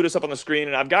Ordo Salutis up on the screen,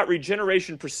 and I've got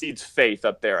regeneration precedes faith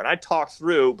up there. And I talk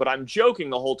through, but I'm joking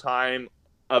the whole time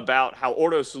about how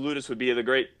Ordo Salutis would be a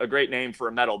great name for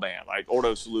a metal band, like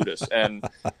Ordo Salutis. And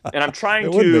I'm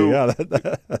trying to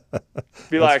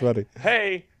be like, funny.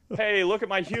 Hey, look at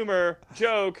my humor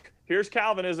joke. Here's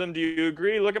Calvinism. Do you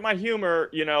agree? Look at my humor,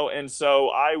 And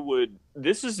so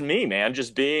this is me, man,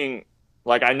 just being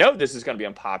like, I know this is going to be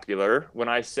unpopular when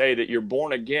I say that you're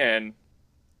born again,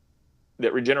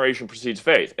 that regeneration precedes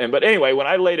faith. But anyway, when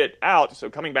I laid it out, so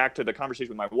coming back to the conversation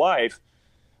with my wife,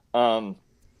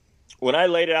 when I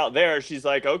laid it out there, she's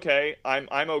like, okay,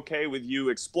 I'm okay with you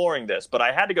exploring this. But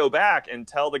I had to go back and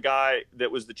tell the guy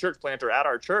that was the church planter at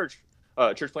our church,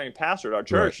 church planting pastor at our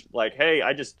church, like, hey,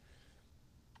 I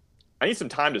need some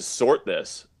time to sort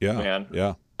this, man.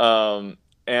 Yeah.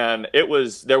 And there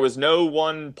was no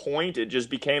one point. It just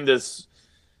became this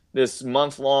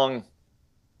month-long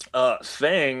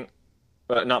thing,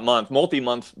 not month,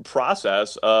 multi-month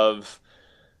process of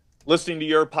listening to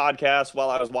your podcast while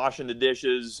I was washing the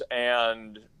dishes,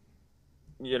 and,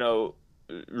 you know,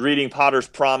 reading Potter's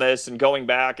Promise, and going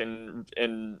back and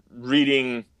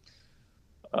reading,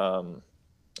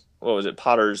 what was it?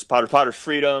 Potter's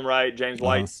Freedom, right? James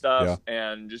White's stuff. Yeah.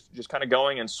 And just kind of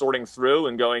going and sorting through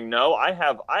and going, no, I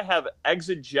have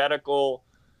exegetical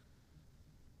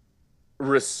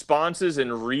responses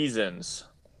and reasons,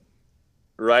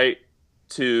 right,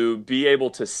 to be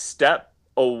able to step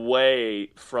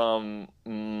away from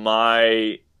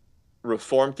my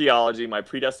Reformed theology, my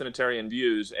predestinitarian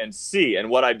views, and see. And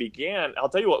what I began, I'll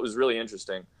tell you what was really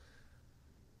interesting,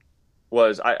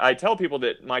 was I tell people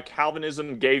that my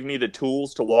Calvinism gave me the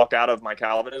tools to walk out of my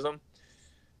Calvinism.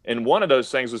 And one of those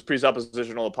things was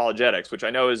presuppositional apologetics, which I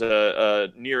know is a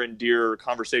near and dear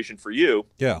conversation for you.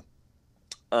 Yeah.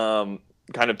 Kind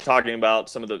of talking about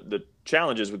some of the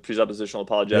challenges with presuppositional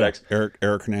apologetics. Yeah.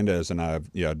 Eric Hernandez and I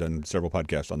have done several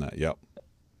podcasts on that. Yep.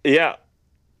 Yeah.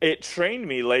 It trained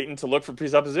me, Leighton, to look for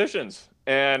presuppositions.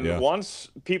 And once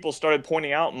people started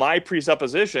pointing out my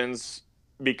presuppositions,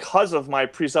 because of my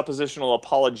presuppositional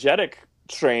apologetic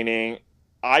training,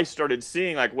 I started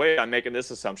seeing, like, wait, I'm making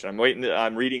this assumption.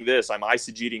 I'm reading this. I'm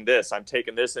eisegeting this. I'm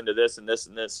taking this into this and this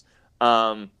and this.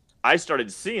 I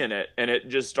started seeing it, and it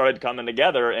just started coming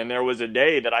together. And there was a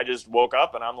day that I just woke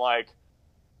up and I'm like,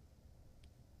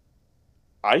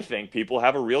 I think people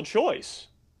have a real choice.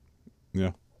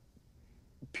 Yeah.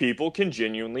 People can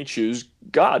genuinely choose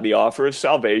God. The offer of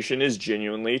salvation is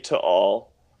genuinely to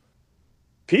all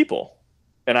people.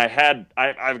 And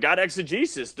I've got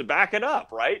exegesis to back it up,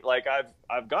 right? Like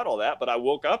I've got all that, but I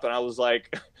woke up and I was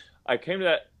like, I came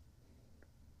to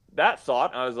that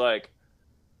thought, and I was like,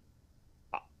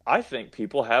 I think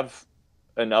people have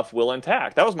enough will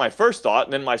intact. That was my first thought.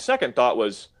 And then my second thought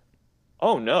was,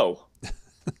 oh no.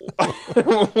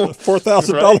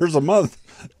 $4,000 a month.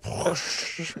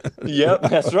 Yep,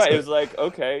 that's right. It was like,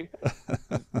 okay,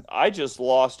 I just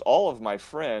lost all of my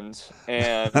friends,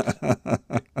 and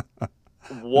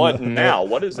what now?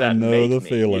 What does that make me? I know the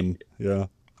feeling. Yeah.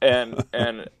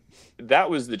 And that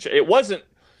was it wasn't.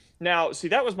 Now, see,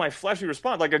 that was my fleshy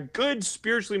response. Like, a good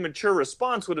spiritually mature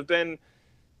response would have been,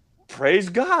 praise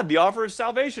God, the offer of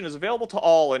salvation is available to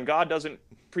all, and God doesn't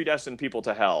predestine people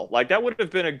to hell. Like, that would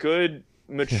have been a good,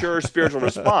 mature spiritual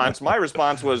response. My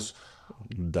response was,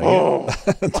 dang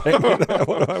it.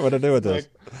 What do I want to do with this?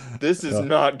 Like, this is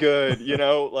not good, you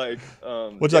know? Like,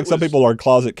 which, like, some people are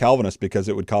closet Calvinists because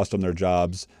it would cost them their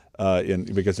jobs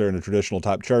because they're in a traditional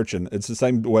type church. And it's the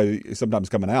same way sometimes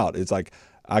coming out. It's like,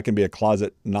 I can be a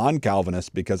closet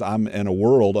non-Calvinist because I'm in a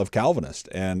world of Calvinists,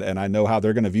 and I know how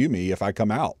they're going to view me if I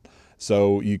come out.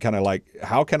 So you kind of like,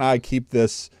 how can I keep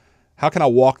this? How can I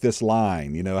walk this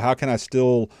line? You know, how can I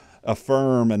still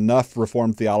affirm enough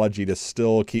Reformed theology to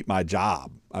still keep my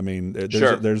job? I mean,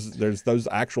 there's those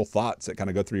actual thoughts that kind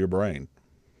of go through your brain.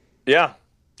 Yeah.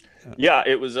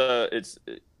 It was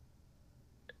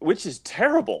which is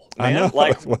terrible, man. I know.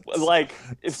 Like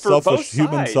for both sides.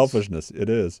 Human selfishness. It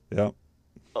is. Yeah.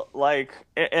 Like,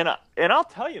 and I'll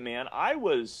tell you, man,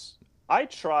 I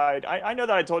tried. I know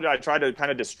that I told you I tried to kind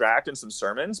of distract in some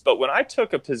sermons, but when I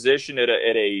took a position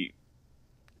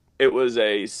it was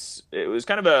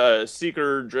kind of a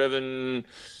seeker-driven,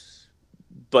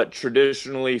 but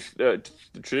traditional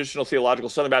theological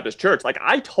Southern Baptist church. Like,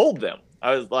 I told them,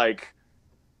 I was like,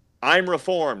 I'm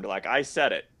Reformed. Like, I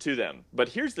said it to them. But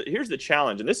here's the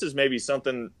challenge, and this is maybe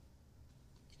something,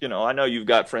 you know, I know you've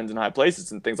got friends in high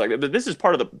places and things like that, but this is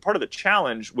part of the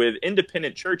challenge with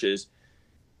independent churches.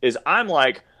 Is I'm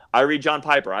like, I read John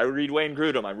Piper, I read Wayne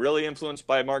Grudem, I'm really influenced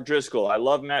by Mark Driscoll, I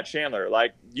love Matt Chandler.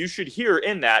 Like, you should hear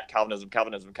in that Calvinism.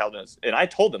 And I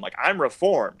told them, like, I'm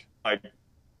Reformed, like,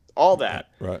 all that.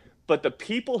 Right. But the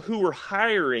people who were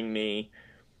hiring me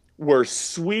were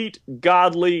sweet,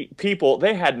 godly people.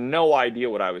 They had no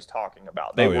idea what I was talking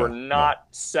about. They were not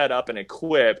set up and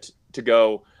equipped to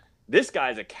go, this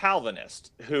guy's a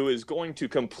Calvinist who is going to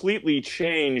completely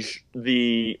change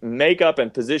the makeup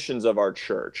and positions of our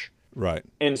church. Right.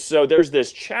 And so there's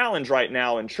this challenge right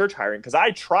now in church hiring, because I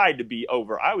was trying to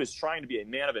be a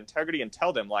man of integrity and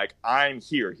tell them, like, I'm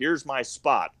here. Here's my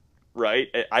spot, right?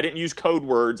 I didn't use code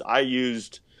words. I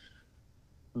used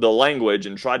the language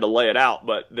and tried to lay it out,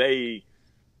 but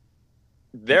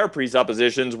their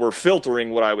presuppositions were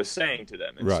filtering what I was saying to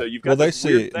them. And right. So you've got they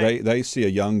see a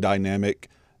young, dynamic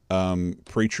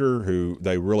preacher who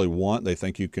they really want. They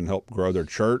think you can help grow their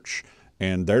church,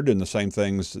 and they're doing the same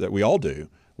things that we all do.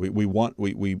 We want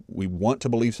to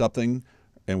believe something,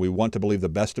 and we want to believe the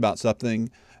best about something.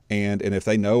 And if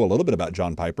they know a little bit about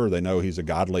John Piper, they know he's a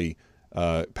godly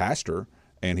pastor,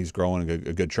 and he's growing a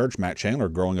good church. Matt Chandler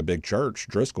growing a big church.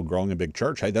 Driscoll growing a big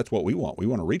church. Hey, that's what we want. We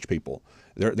want to reach people.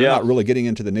 They're not really getting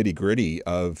into the nitty gritty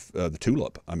of the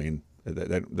tulip. I mean,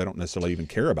 they don't necessarily even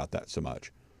care about that so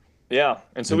much. Yeah,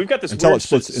 and so we've got this until it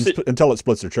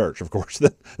splits their church, of course.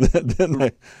 Then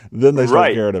they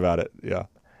start caring about it. Yeah.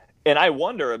 And I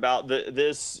wonder about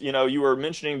this. You know, you were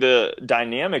mentioning the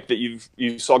dynamic that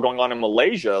you saw going on in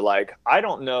Malaysia. Like, I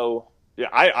don't know. Yeah,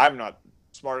 I'm not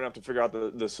smart enough to figure out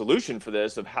the solution for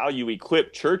this, of how you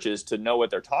equip churches to know what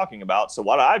they're talking about. So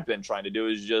what I've been trying to do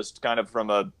is just kind of from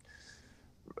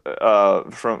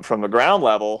the ground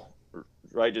level,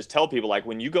 right? Just tell people, like,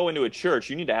 when you go into a church,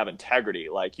 you need to have integrity.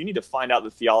 Like, you need to find out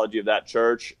the theology of that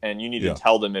church, and you need to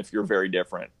tell them if you're very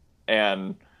different.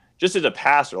 And just as a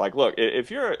pastor, like, look, if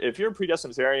you're a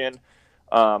Predestinarian,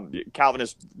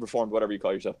 Calvinist, Reformed, whatever you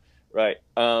call yourself, right?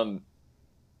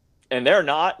 And they're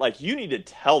not, like, you need to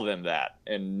tell them that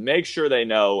and make sure they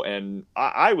know. And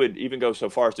I would even go so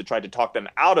far as to try to talk them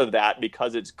out of that,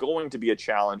 because it's going to be a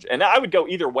challenge. And I would go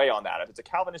either way on that. If it's a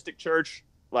Calvinistic church,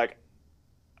 like,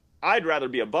 I'd rather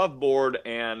be above board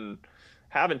and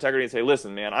have integrity and say,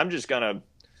 listen, man, I'm just gonna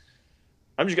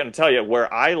tell you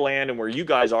where I land and where you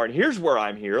guys are, and here's where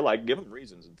I'm here. Like, give them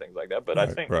reasons and things like that. But I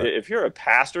think if you're a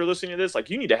pastor listening to this, like,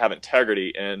 you need to have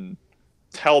integrity and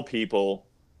tell people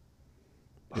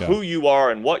who you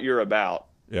are and what you're about.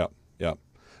 Yeah, yeah.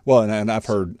 Well, and I've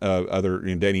heard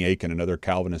Danny Aiken and other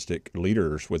Calvinistic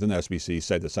leaders within the SBC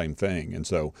say the same thing. And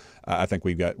so I think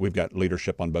we've got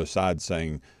leadership on both sides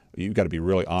saying, you've got to be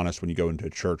really honest when you go into a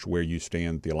church where you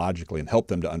stand theologically, and help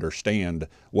them to understand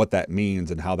what that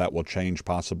means and how that will change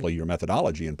possibly your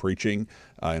methodology in preaching,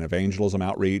 in evangelism,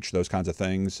 outreach, those kinds of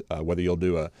things, whether you'll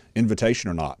do a invitation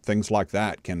or not. Things like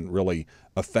that can really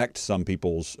affect some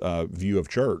people's view of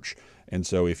church. And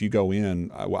so if you go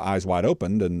in eyes wide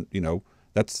open, then, you know,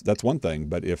 that's one thing.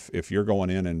 But if you're going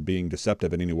in and being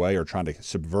deceptive in any way, or trying to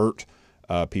subvert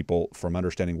people from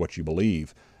understanding what you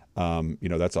believe, you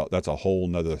know, that's a whole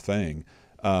nother thing.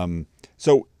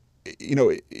 So, you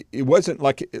know, it wasn't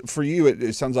like, for you,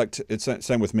 it sounds like it's the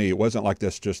same with me. It wasn't like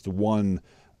this just one,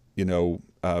 you know,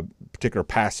 particular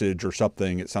passage or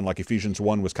something. It sounded like Ephesians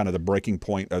 1 was kind of the breaking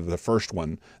point of the first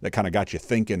one that kind of got you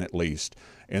thinking, at least.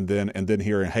 And then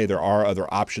hearing, hey, there are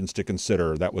other options to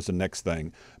consider. That was the next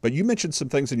thing. But you mentioned some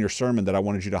things in your sermon that I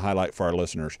wanted you to highlight for our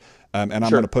listeners. And I'm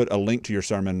going to put a link to your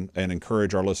sermon and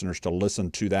encourage our listeners to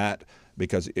listen to that,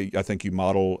 because I think you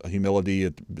model humility,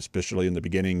 especially in the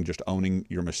beginning, just owning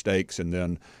your mistakes, and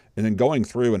then going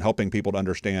through and helping people to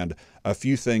understand a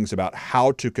few things about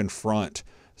how to confront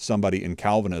somebody in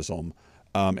Calvinism,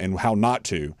 and how not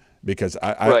to. Because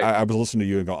I was listening to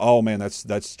you and go, oh man,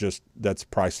 that's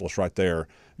priceless right there.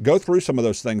 Go through some of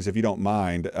those things if you don't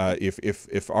mind.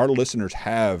 If our listeners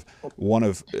have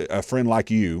a friend like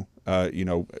you, you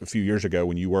know, a few years ago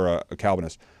when you were a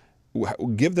Calvinist,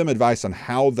 give them advice on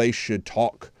how they should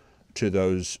talk to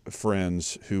those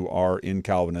friends who are in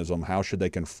Calvinism. How should they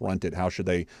confront it? How should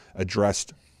they address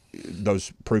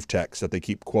those proof texts that they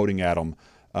keep quoting at them?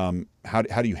 How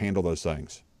do you handle those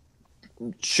things?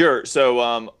 Sure.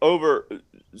 So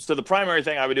so the primary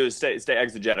thing I would do is stay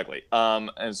exegetically.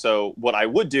 And so what I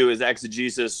would do is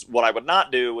exegesis. What I would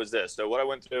not do was this. So what I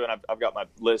went through, and I've got my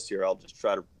list here, I'll just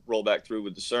try to roll back through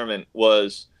with the sermon,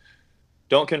 was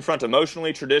don't confront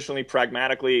emotionally, traditionally,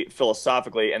 pragmatically,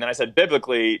 philosophically. And then I said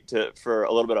biblically for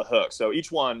a little bit of hook. So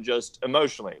each one just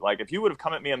emotionally. Like, if you would have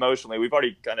come at me emotionally, we've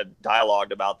already kind of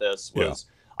dialogugued about this, was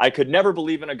I could never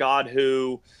believe in a God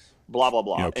who blah, blah,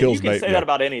 blah. You know, kills and you can say that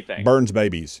about anything. Burns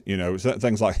babies, you know,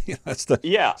 things like, that's the,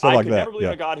 I could never believe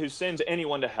in a God who sends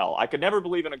anyone to hell. I could never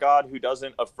believe in a God who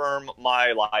doesn't affirm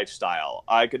my lifestyle.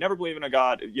 I could never believe in a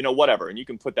God, you know, whatever. And you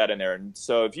can put that in there. And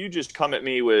so if you just come at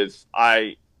me with,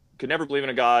 I could never believe in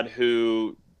a God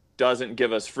who doesn't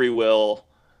give us free will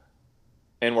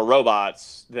and we're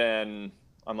robots, then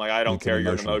I'm like, I don't care.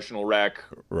 You're an emotional wreck.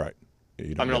 Right.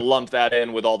 I'm going to lump that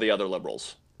in with all the other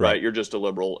liberals. Right. You're just a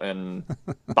liberal, and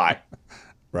bye.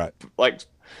 Right. Like,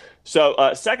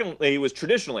 so secondly was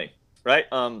traditionally, right?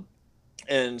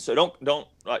 And so don't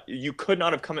you could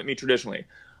not have come at me traditionally.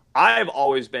 I've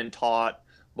always been taught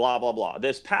blah, blah, blah.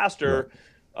 This pastor,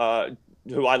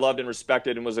 who I loved and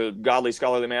respected and was a godly,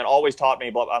 scholarly man, always taught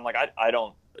me blah. I'm like, I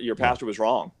don't, your pastor was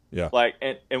wrong. Yeah. Like,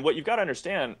 and what you've got to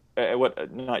understand,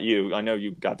 not you, I know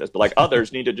you got this, but like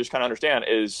others need to just kind of understand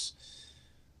is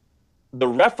the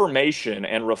Reformation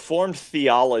and Reformed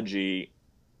theology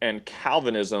and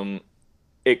Calvinism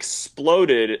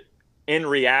exploded in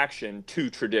reaction to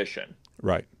tradition.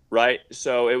 Right. right?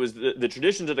 So it was the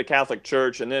traditions of the Catholic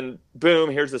Church, and then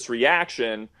boom, here's this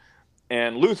reaction,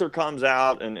 and Luther comes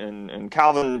out, and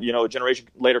Calvin, a generation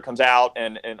later comes out,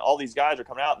 and all these guys are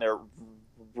coming out, and they're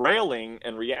railing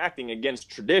and reacting against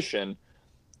tradition.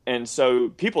 And so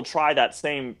people try that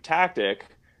same tactic,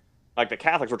 like the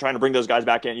Catholics were trying to bring those guys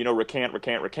back in,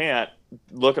 recant.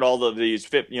 Look at all of these,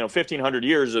 1,500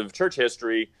 years of church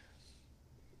history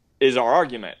is our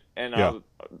argument. And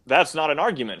that's not an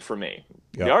argument for me.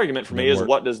 Yep. The argument for me is,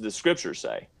 what does the Scripture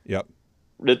say? Yep.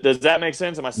 Does that make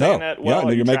sense? Am I saying that well? Yeah,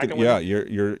 no, you're making. Yeah,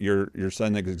 you're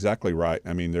saying that exactly right.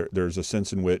 I mean, there's a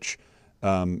sense in which,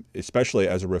 especially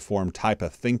as a Reformed type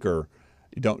of thinker,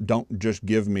 don't just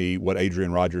give me what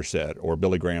Adrian Rogers said or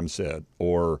Billy Graham said,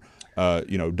 or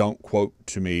don't quote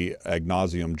to me ad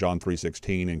nauseum John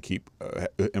 3:16 and keep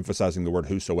emphasizing the word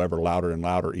whosoever louder and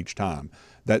louder each time.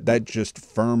 That just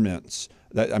ferments.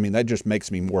 That just makes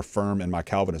me more firm in my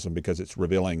Calvinism, because it's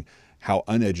revealing how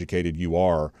uneducated you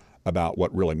are about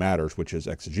what really matters, which is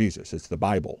exegesis. It's the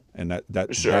Bible, and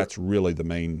that's really the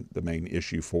main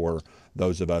issue for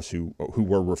those of us who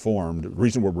were Reformed. The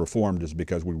reason we're Reformed is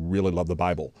because we really love the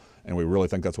Bible, and we really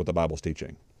think that's what the Bible's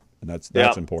teaching, and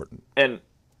that's important. And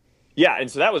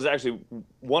so that was actually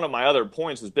one of my other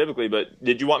points, was biblically. But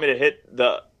did you want me to hit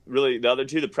the other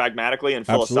two, the pragmatically and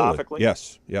philosophically?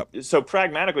 Absolutely. Yes. Yep. So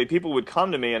pragmatically, people would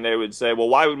come to me and they would say, well,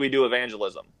 why would we do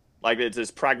evangelism? Like, it's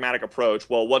this pragmatic approach.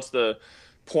 Well, what's the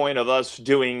point of us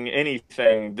doing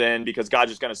anything then, because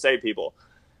God's just going to save people?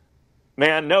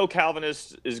 Man, no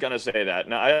Calvinist is going to say that.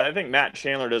 Now, I think Matt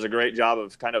Chandler does a great job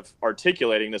of kind of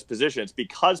articulating this position. It's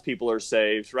because people are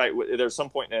saved, right? There's some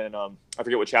point in, I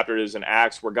forget what chapter it is in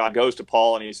Acts, where God goes to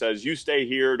Paul and he says, you stay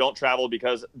here, don't travel,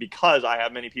 because I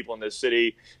have many people in this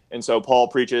city. And so Paul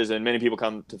preaches and many people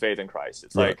come to faith in Christ.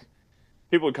 It's like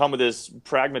people would come with this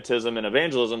pragmatism and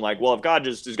evangelism, like, well, if God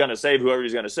just is going to save whoever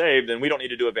he's going to save, then we don't need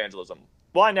to do evangelism.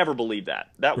 Well, I never believed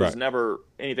that. That was never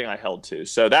anything I held to.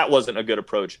 So that wasn't a good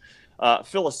approach.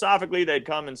 Philosophically, they'd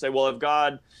come and say, well, if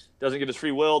God doesn't give us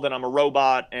free will, then I'm a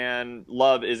robot and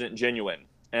love isn't genuine.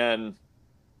 And,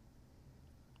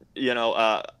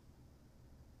 I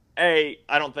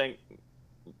don't think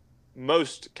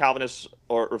most Calvinists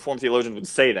or Reformed theologians would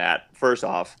say that, first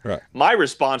off. Right. My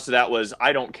response to that was,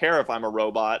 I don't care if I'm a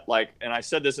robot. And I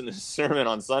said this in the sermon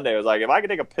on Sunday. I was like, if I could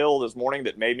take a pill this morning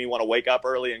that made me want to wake up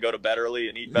early and go to bed early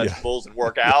and eat vegetables and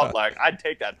work out, I'd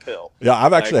take that pill. Yeah,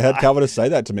 I've actually had Calvinists say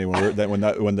that to me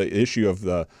when the issue of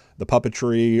the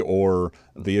puppetry, or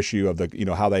the issue of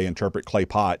how they interpret clay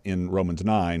pot in Romans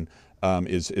 9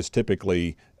 is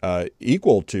typically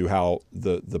equal to how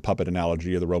the puppet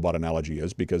analogy or the robot analogy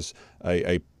is, because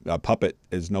a puppet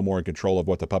is no more in control of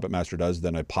what the puppet master does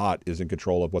than a pot is in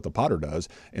control of what the potter does.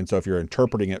 And so if you're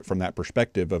interpreting it from that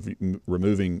perspective of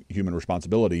removing human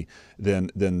responsibility, then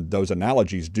those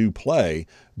analogies do play.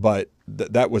 But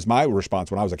that was my response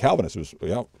when I was a Calvinist. Was,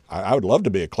 I would love to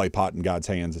be a clay pot in God's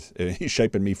hands. He's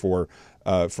shaping me for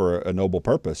a noble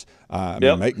purpose.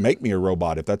 Make me a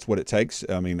robot if that's what it takes.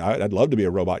 I'd love to be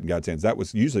a robot in God's hands. That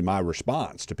was usually my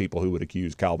response to people who would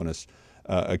accuse Calvinists,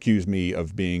 accuse me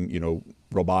of being,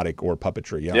 robotic or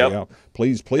puppetry.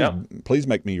 Please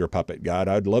make me your puppet, God.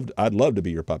 I'd love to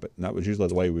be your puppet. And that was usually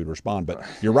the way we would respond. But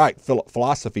you're right.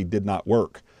 Philosophy did not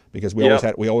work, because we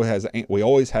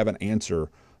always have an answer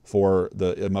for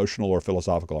the emotional or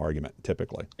philosophical argument,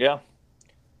 typically. Yeah.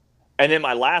 And then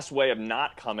my last way of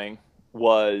not coming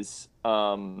was,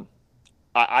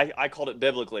 I called it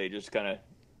biblically, just kind of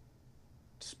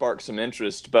spark some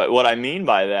interest. But what I mean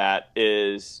by that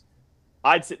is,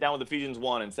 I'd sit down with Ephesians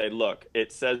 1 and say, look,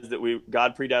 it says that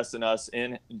God predestined us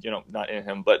not in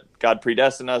him, but God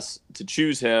predestined us to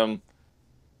choose him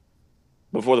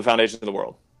before the foundation of the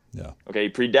world. Yeah. Okay, he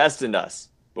predestined us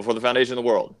before the foundation of the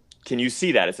world. Can you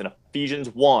see that? It's in Ephesians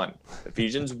 1.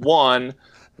 Ephesians 1,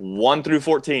 1 through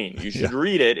 14. You should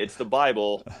read it. It's the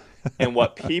Bible. And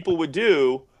what people would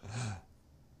do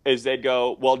is they'd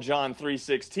go, well, John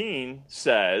 3:16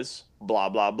 says blah,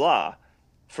 blah, blah.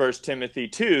 1 Timothy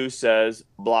 2 says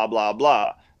blah, blah,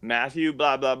 blah. Matthew,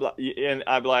 blah, blah, blah. And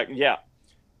I'd be like,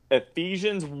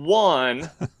 Ephesians 1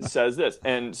 says this.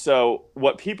 And so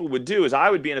what people would do is,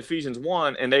 I would be in Ephesians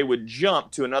 1 and they would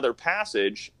jump to another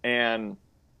passage and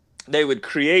they would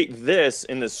create this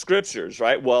in the scriptures,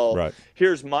 right? Well,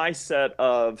 here's my set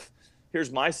of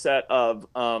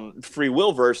free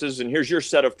will verses, and here's your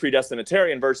set of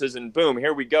predestinatarian verses, and boom,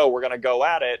 here we go. We're going to go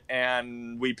at it,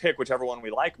 and we pick whichever one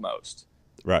we like most.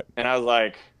 Right. And I was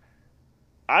like,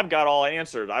 I've got all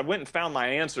answers. I went and found my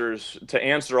answers to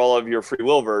answer all of your free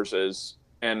will verses.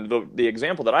 And the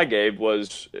example that I gave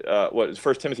was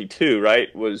 1 Timothy 2,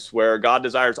 right? Was where God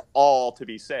desires all to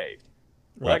be saved.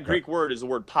 Well, that Greek word is the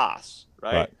word pas,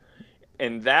 right?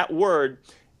 And that word,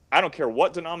 I don't care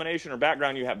what denomination or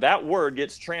background you have, that word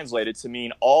gets translated to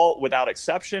mean all without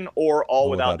exception or all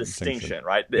without distinction,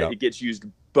 right? It gets used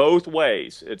both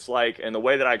ways. It's like, and the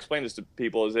way that I explain this to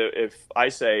people is if I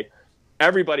say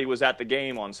everybody was at the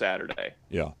game on Saturday.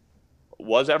 Yeah.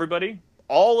 Was everybody?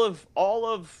 All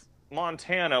of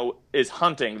Montana is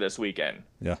hunting this weekend.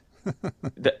 Yeah.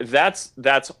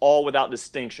 That's all without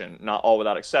distinction, not all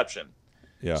without exception.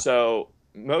 Yeah. So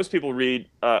most people read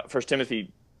 1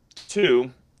 Timothy 2,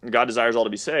 God desires all to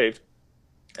be saved,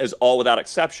 as all without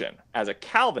exception. As a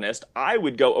Calvinist, I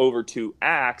would go over to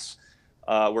Acts,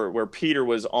 where Peter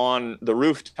was on the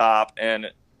rooftop, and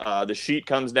the sheet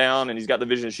comes down, and he's got the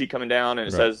vision of the sheet coming down, and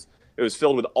it says it was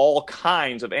filled with all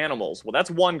kinds of animals. Well,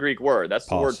 that's one Greek word. That's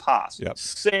the word pas. Yep.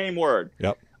 Same word.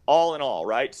 Yep. All in all,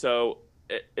 right? So,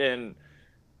 and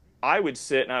I would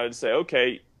sit and I would say,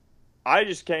 okay, I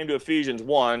just came to Ephesians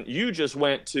 1. You just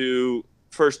went to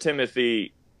 1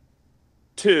 Timothy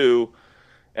 2,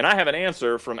 and I have an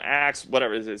answer from Acts,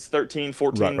 whatever it is, it's 13,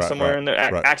 14, somewhere in there.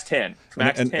 Acts 10. From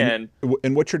Acts 10.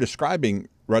 And what you're describing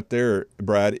right there,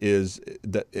 Brad, is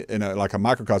that in like a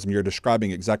microcosm, you're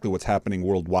describing exactly what's happening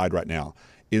worldwide right now.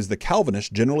 Is the Calvinists,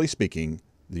 generally speaking,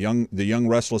 the young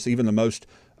restless, even the most,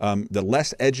 the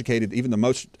less educated, even the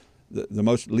most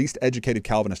least educated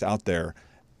Calvinist out there,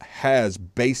 has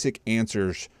basic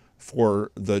answers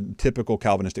for the typical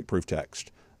Calvinistic proof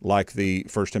text, like the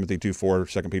 1 Timothy 2:4,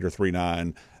 2 Peter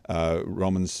 3:9,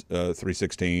 Romans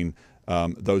 3:16,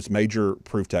 those major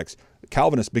proof texts.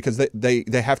 Calvinists, because they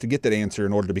have to get that answer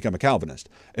in order to become a Calvinist.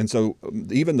 And so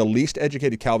even the least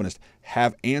educated Calvinists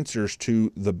have answers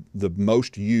to the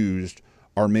most used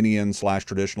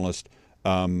Arminian/traditionalist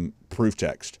proof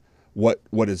text.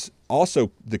 What is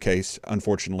also the case,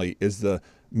 unfortunately, is the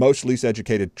most least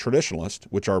educated traditionalists,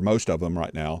 which are most of them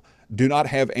right now, do not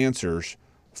have answers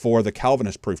for the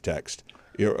Calvinist proof text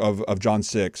of John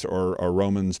 6 or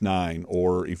Romans 9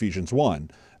 or Ephesians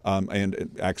 1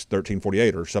 and Acts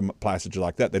 13:48 or some passages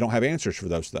like that. They don't have answers for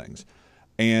those things.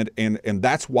 And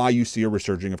that's why you see a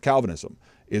resurging of Calvinism,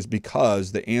 is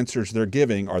because the answers they're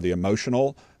giving are the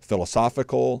emotional,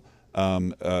 philosophical,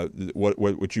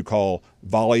 what you call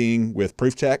volleying with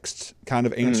proof texts kind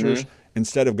of answers,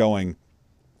 instead of going,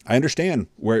 I understand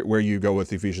where you go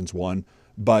with Ephesians 1,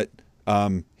 but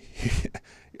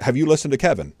have you listened to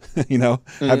Kevin?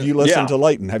 Have you listened to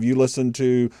Leighton? Have you listened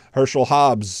to Herschel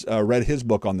Hobbs, read his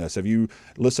book on this? Have you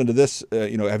listened to this?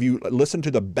 Have you listened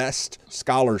to the best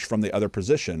scholars from the other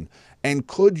position? And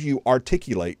could you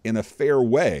articulate in a fair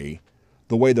way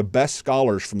the way the best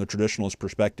scholars from the traditionalist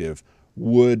perspective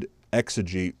would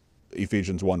exegete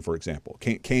Ephesians 1, for example?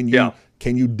 Can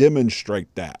you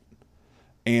demonstrate that?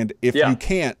 And if you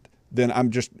can't, then I'm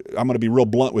going to be real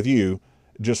blunt with you,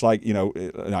 just like,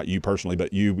 not you personally,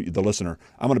 but you, the listener.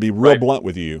 I'm going to be real blunt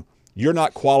with you. You're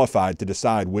not qualified to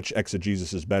decide which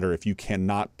exegesis is better if you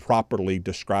cannot properly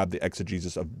describe the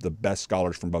exegesis of the best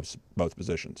scholars from both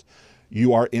positions.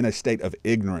 You are in a state of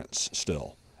ignorance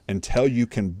still until you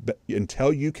can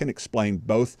explain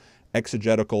both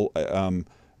exegetical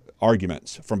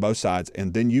arguments from both sides,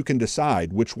 and then you can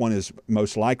decide which one is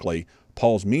most likely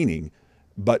Paul's meaning.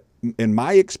 But in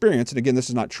my experience, and again, this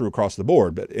is not true across the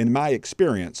board, but in my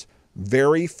experience,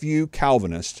 very few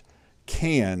Calvinists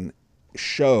can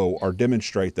show or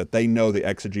demonstrate that they know the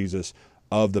exegesis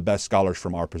of the best scholars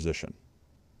from our position.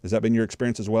 Has that been your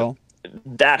experience as well?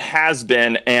 That has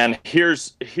been, and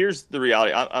here's the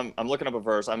reality. I'm looking up a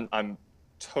verse. I'm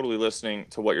totally listening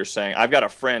to what you're saying. I've got a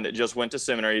friend that just went to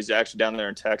seminary. He's actually down there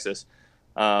in Texas.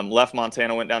 Left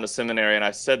Montana, went down to seminary, and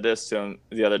I said this to him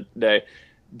the other day.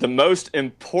 The most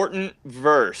important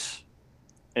verse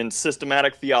in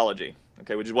systematic theology,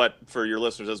 okay, which is what, for your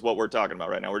listeners, is what we're talking about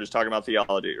right now. We're just talking about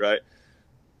theology, right?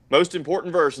 Most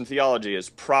important verse in theology is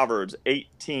Proverbs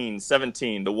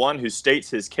 18:17. The one who states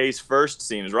his case first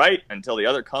seems right until the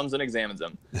other comes and examines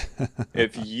him.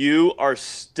 If you are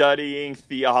studying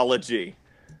theology,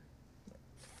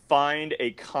 find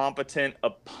a competent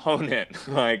opponent.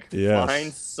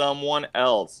 Find someone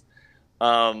else.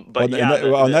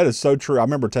 That is so true. I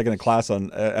remember taking a class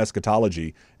on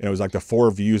eschatology, and it was like the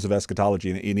 4 views of eschatology.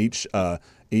 And in each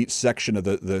section of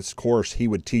this course, he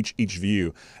would teach each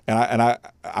view. And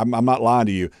I'm not lying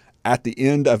to you. At the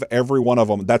end of every one of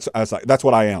them, I was like, that's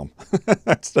what I am.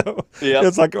 So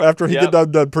it's like after he get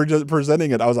done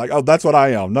presenting it, I was like, oh, that's what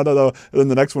I am. No. And then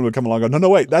the next one would come along and go, no,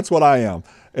 wait, that's what I am.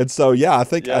 And so, yeah, I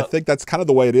think that's kind of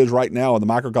the way it is right now in the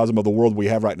microcosm of the world we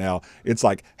have right now. It's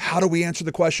like, how do we answer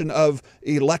the question of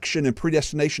election and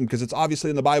predestination? Because it's obviously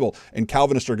in the Bible. And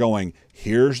Calvinists are going,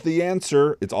 here's the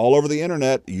answer. It's all over the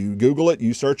internet. You Google it,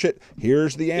 you search it.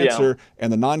 Here's the answer. Yeah.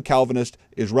 And the non-Calvinist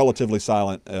is relatively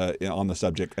silent on the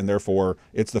subject, and therefore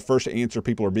it's the first answer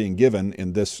people are being given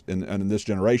in this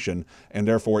generation, and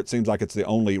therefore it seems like it's the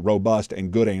only robust and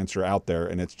good answer out there,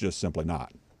 and it's just simply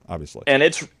not. Obviously. And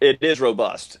it is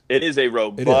robust. It is a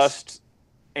robust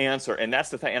answer. And that's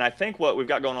the thing. And I think what we've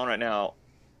got going on right now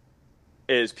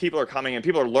is people are coming and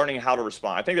people are learning how to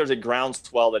respond. I think there's a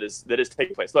groundswell that is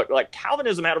taking place. Look, like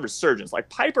Calvinism had a resurgence. Like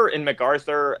Piper and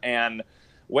MacArthur and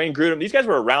Wayne Grudem, these guys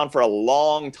were around for a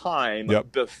long time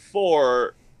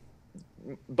before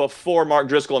Mark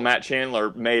Driscoll and Matt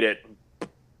Chandler made it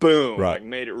boom, like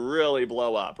made it really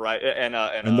blow up, right?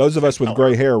 And those of us with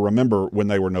gray hair remember when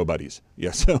they were nobodies.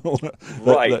 Yes,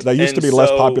 right. They used to be less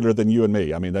popular than you and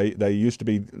me. I mean, they used to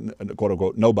be quote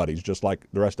unquote nobodies, just like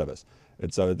the rest of us.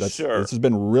 And so this has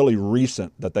been really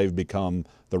recent that they've become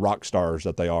the rock stars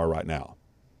that they are right now.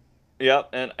 Yep,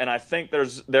 and I think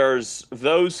there's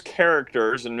those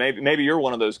characters, and maybe you're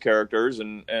one of those characters,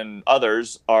 and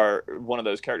others are one of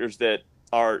those characters that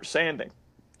are saying things.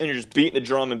 And you're just beating the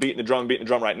drum and beating the drum and beating the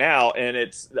drum right now. And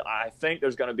I think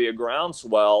there's going to be a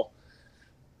groundswell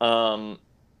that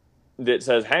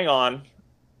says, hang on,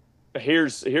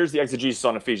 here's the exegesis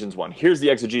on Ephesians 1. Here's the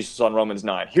exegesis on Romans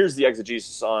 9. Here's the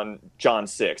exegesis on John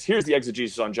 6. Here's the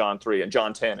exegesis on John 3 and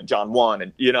John 10 and John 1.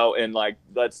 And, and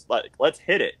let's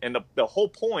hit it. And the whole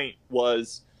point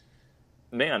was,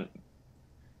 man,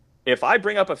 if I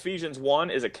bring up Ephesians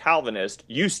 1 as a Calvinist,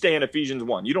 you stay in Ephesians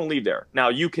 1. You don't leave there. Now,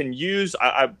 you can use,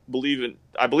 I believe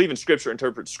in Scripture,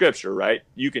 interpret Scripture, right?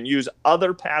 You can use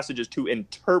other passages to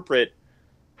interpret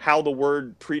how the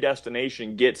word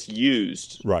predestination gets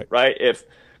used, right? If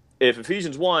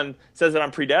Ephesians 1 says that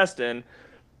I'm predestined,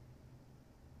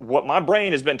 what my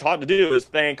brain has been taught to do is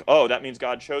think, oh, that means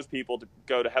God chose people to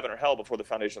go to heaven or hell before the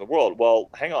foundation of the world. Well,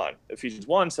 hang on. Ephesians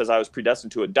 1 says I was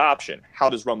predestined to adoption. How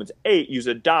does Romans 8 use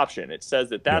adoption? It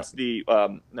says that's the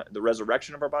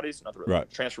resurrection of our bodies, not the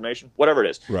transformation, whatever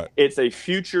it is. Right. It's a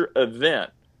future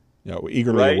event. Yeah, we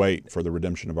eagerly await for the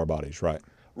redemption of our bodies, right?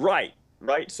 Right.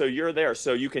 So you're there.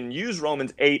 So you can use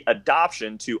Romans 8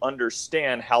 adoption to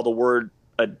understand how the word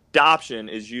adoption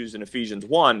is used in Ephesians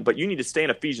 1, but you need to stay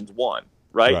in Ephesians 1.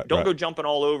 Right? Don't go jumping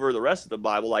all over the rest of the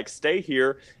Bible. Like, stay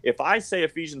here. If I say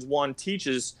Ephesians 1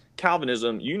 teaches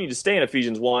Calvinism, you need to stay in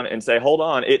Ephesians 1 and say, hold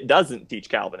on, it doesn't teach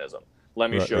Calvinism.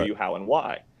 Let me show you how and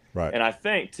why. Right. And I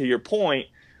think, to your point,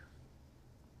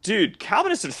 dude,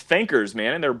 Calvinists are thinkers,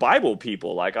 man, and they're Bible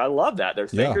people. Like, I love that. They're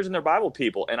thinkers and they're Bible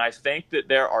people. And I think that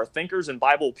there are thinkers and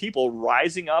Bible people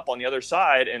rising up on the other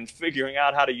side and figuring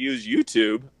out how to use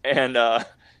YouTube. And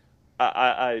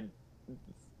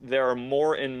there are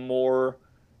more and more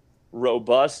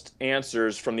robust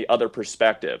answers from the other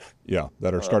perspective. Yeah,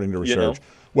 that are starting to research.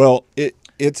 Well,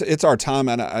 it's our time,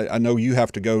 and I know you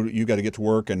have to go. You got to get to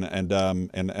work, and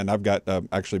I've got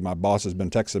actually my boss has been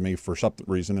texting me for some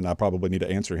reason, and I probably need to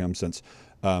answer him since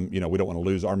we don't want to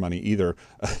lose our money either.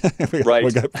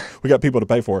 we got people to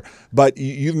pay for. But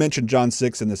you've mentioned John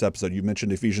 6 in this episode. You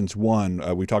mentioned Ephesians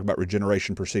 1. We talked about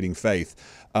regeneration preceding faith,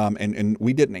 and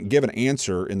we didn't give an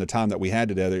answer in the time that we had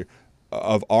together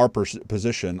of our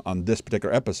position on this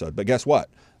particular episode. But guess what?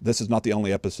 This is not the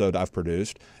only episode I've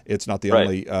produced. It's not the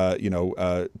only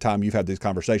time you've had these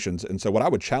conversations. And so what I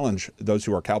would challenge those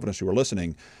who are Calvinists who are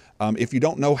listening, if you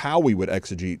don't know how we would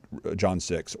exegete John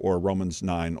 6 or Romans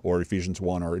 9 or Ephesians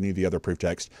 1 or any of the other proof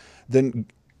texts, then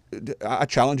I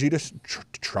challenge you to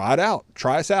try it out.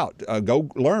 Try us out. Go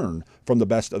learn from the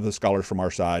best of the scholars from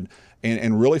our side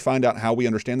and really find out how we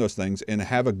understand those things and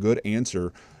have a good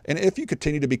answer. And if you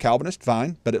continue to be Calvinist,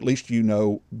 fine, but at least you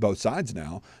know both sides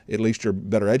now. At least you're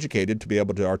better educated to be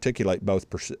able to articulate both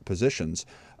positions.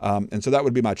 And so that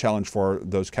would be my challenge for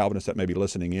those Calvinists that may be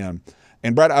listening in.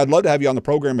 And Brad, I'd love to have you on the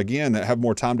program again, have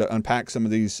more time to unpack some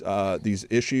of these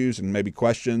issues and maybe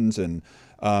questions and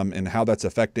how that's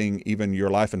affecting even your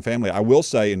life and family. I will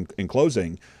say in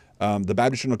closing, the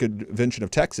Baptist General Convention of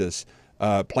Texas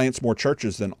plants more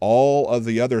churches than all of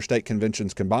the other state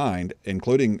conventions combined,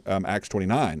 including Acts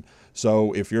 29.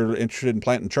 So if you're interested in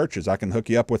planting churches, I can hook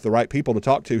you up with the right people to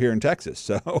talk to here in Texas.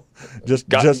 So just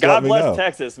God let me bless know.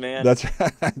 Texas, man. That's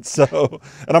right. So,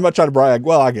 and I'm not trying to brag.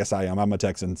 Well, I guess I am. I'm a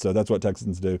Texan, so that's what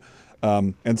Texans do.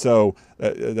 And so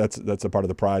that's a part of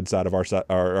the pride side of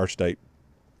our state.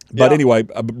 But anyway,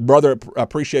 brother, I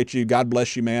appreciate you. God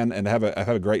bless you, man, and have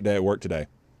a great day at work today.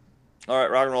 All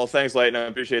right, rock and roll. Thanks, Leighton. I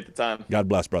appreciate the time. God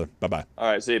bless, brother. Bye-bye.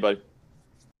 All right, see you, buddy.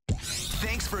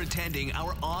 Thanks for attending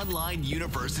our online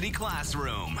university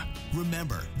classroom.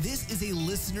 Remember, this is a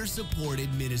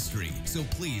listener-supported ministry, so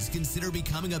please consider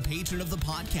becoming a patron of the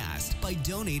podcast by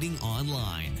donating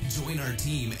online. Join our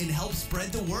team and help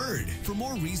spread the word. For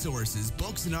more resources,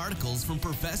 books, and articles from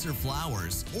Professor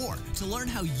Flowers, or to learn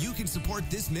how you can support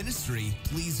this ministry,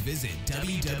 please visit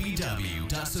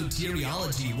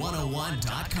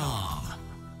www.soteriology101.com.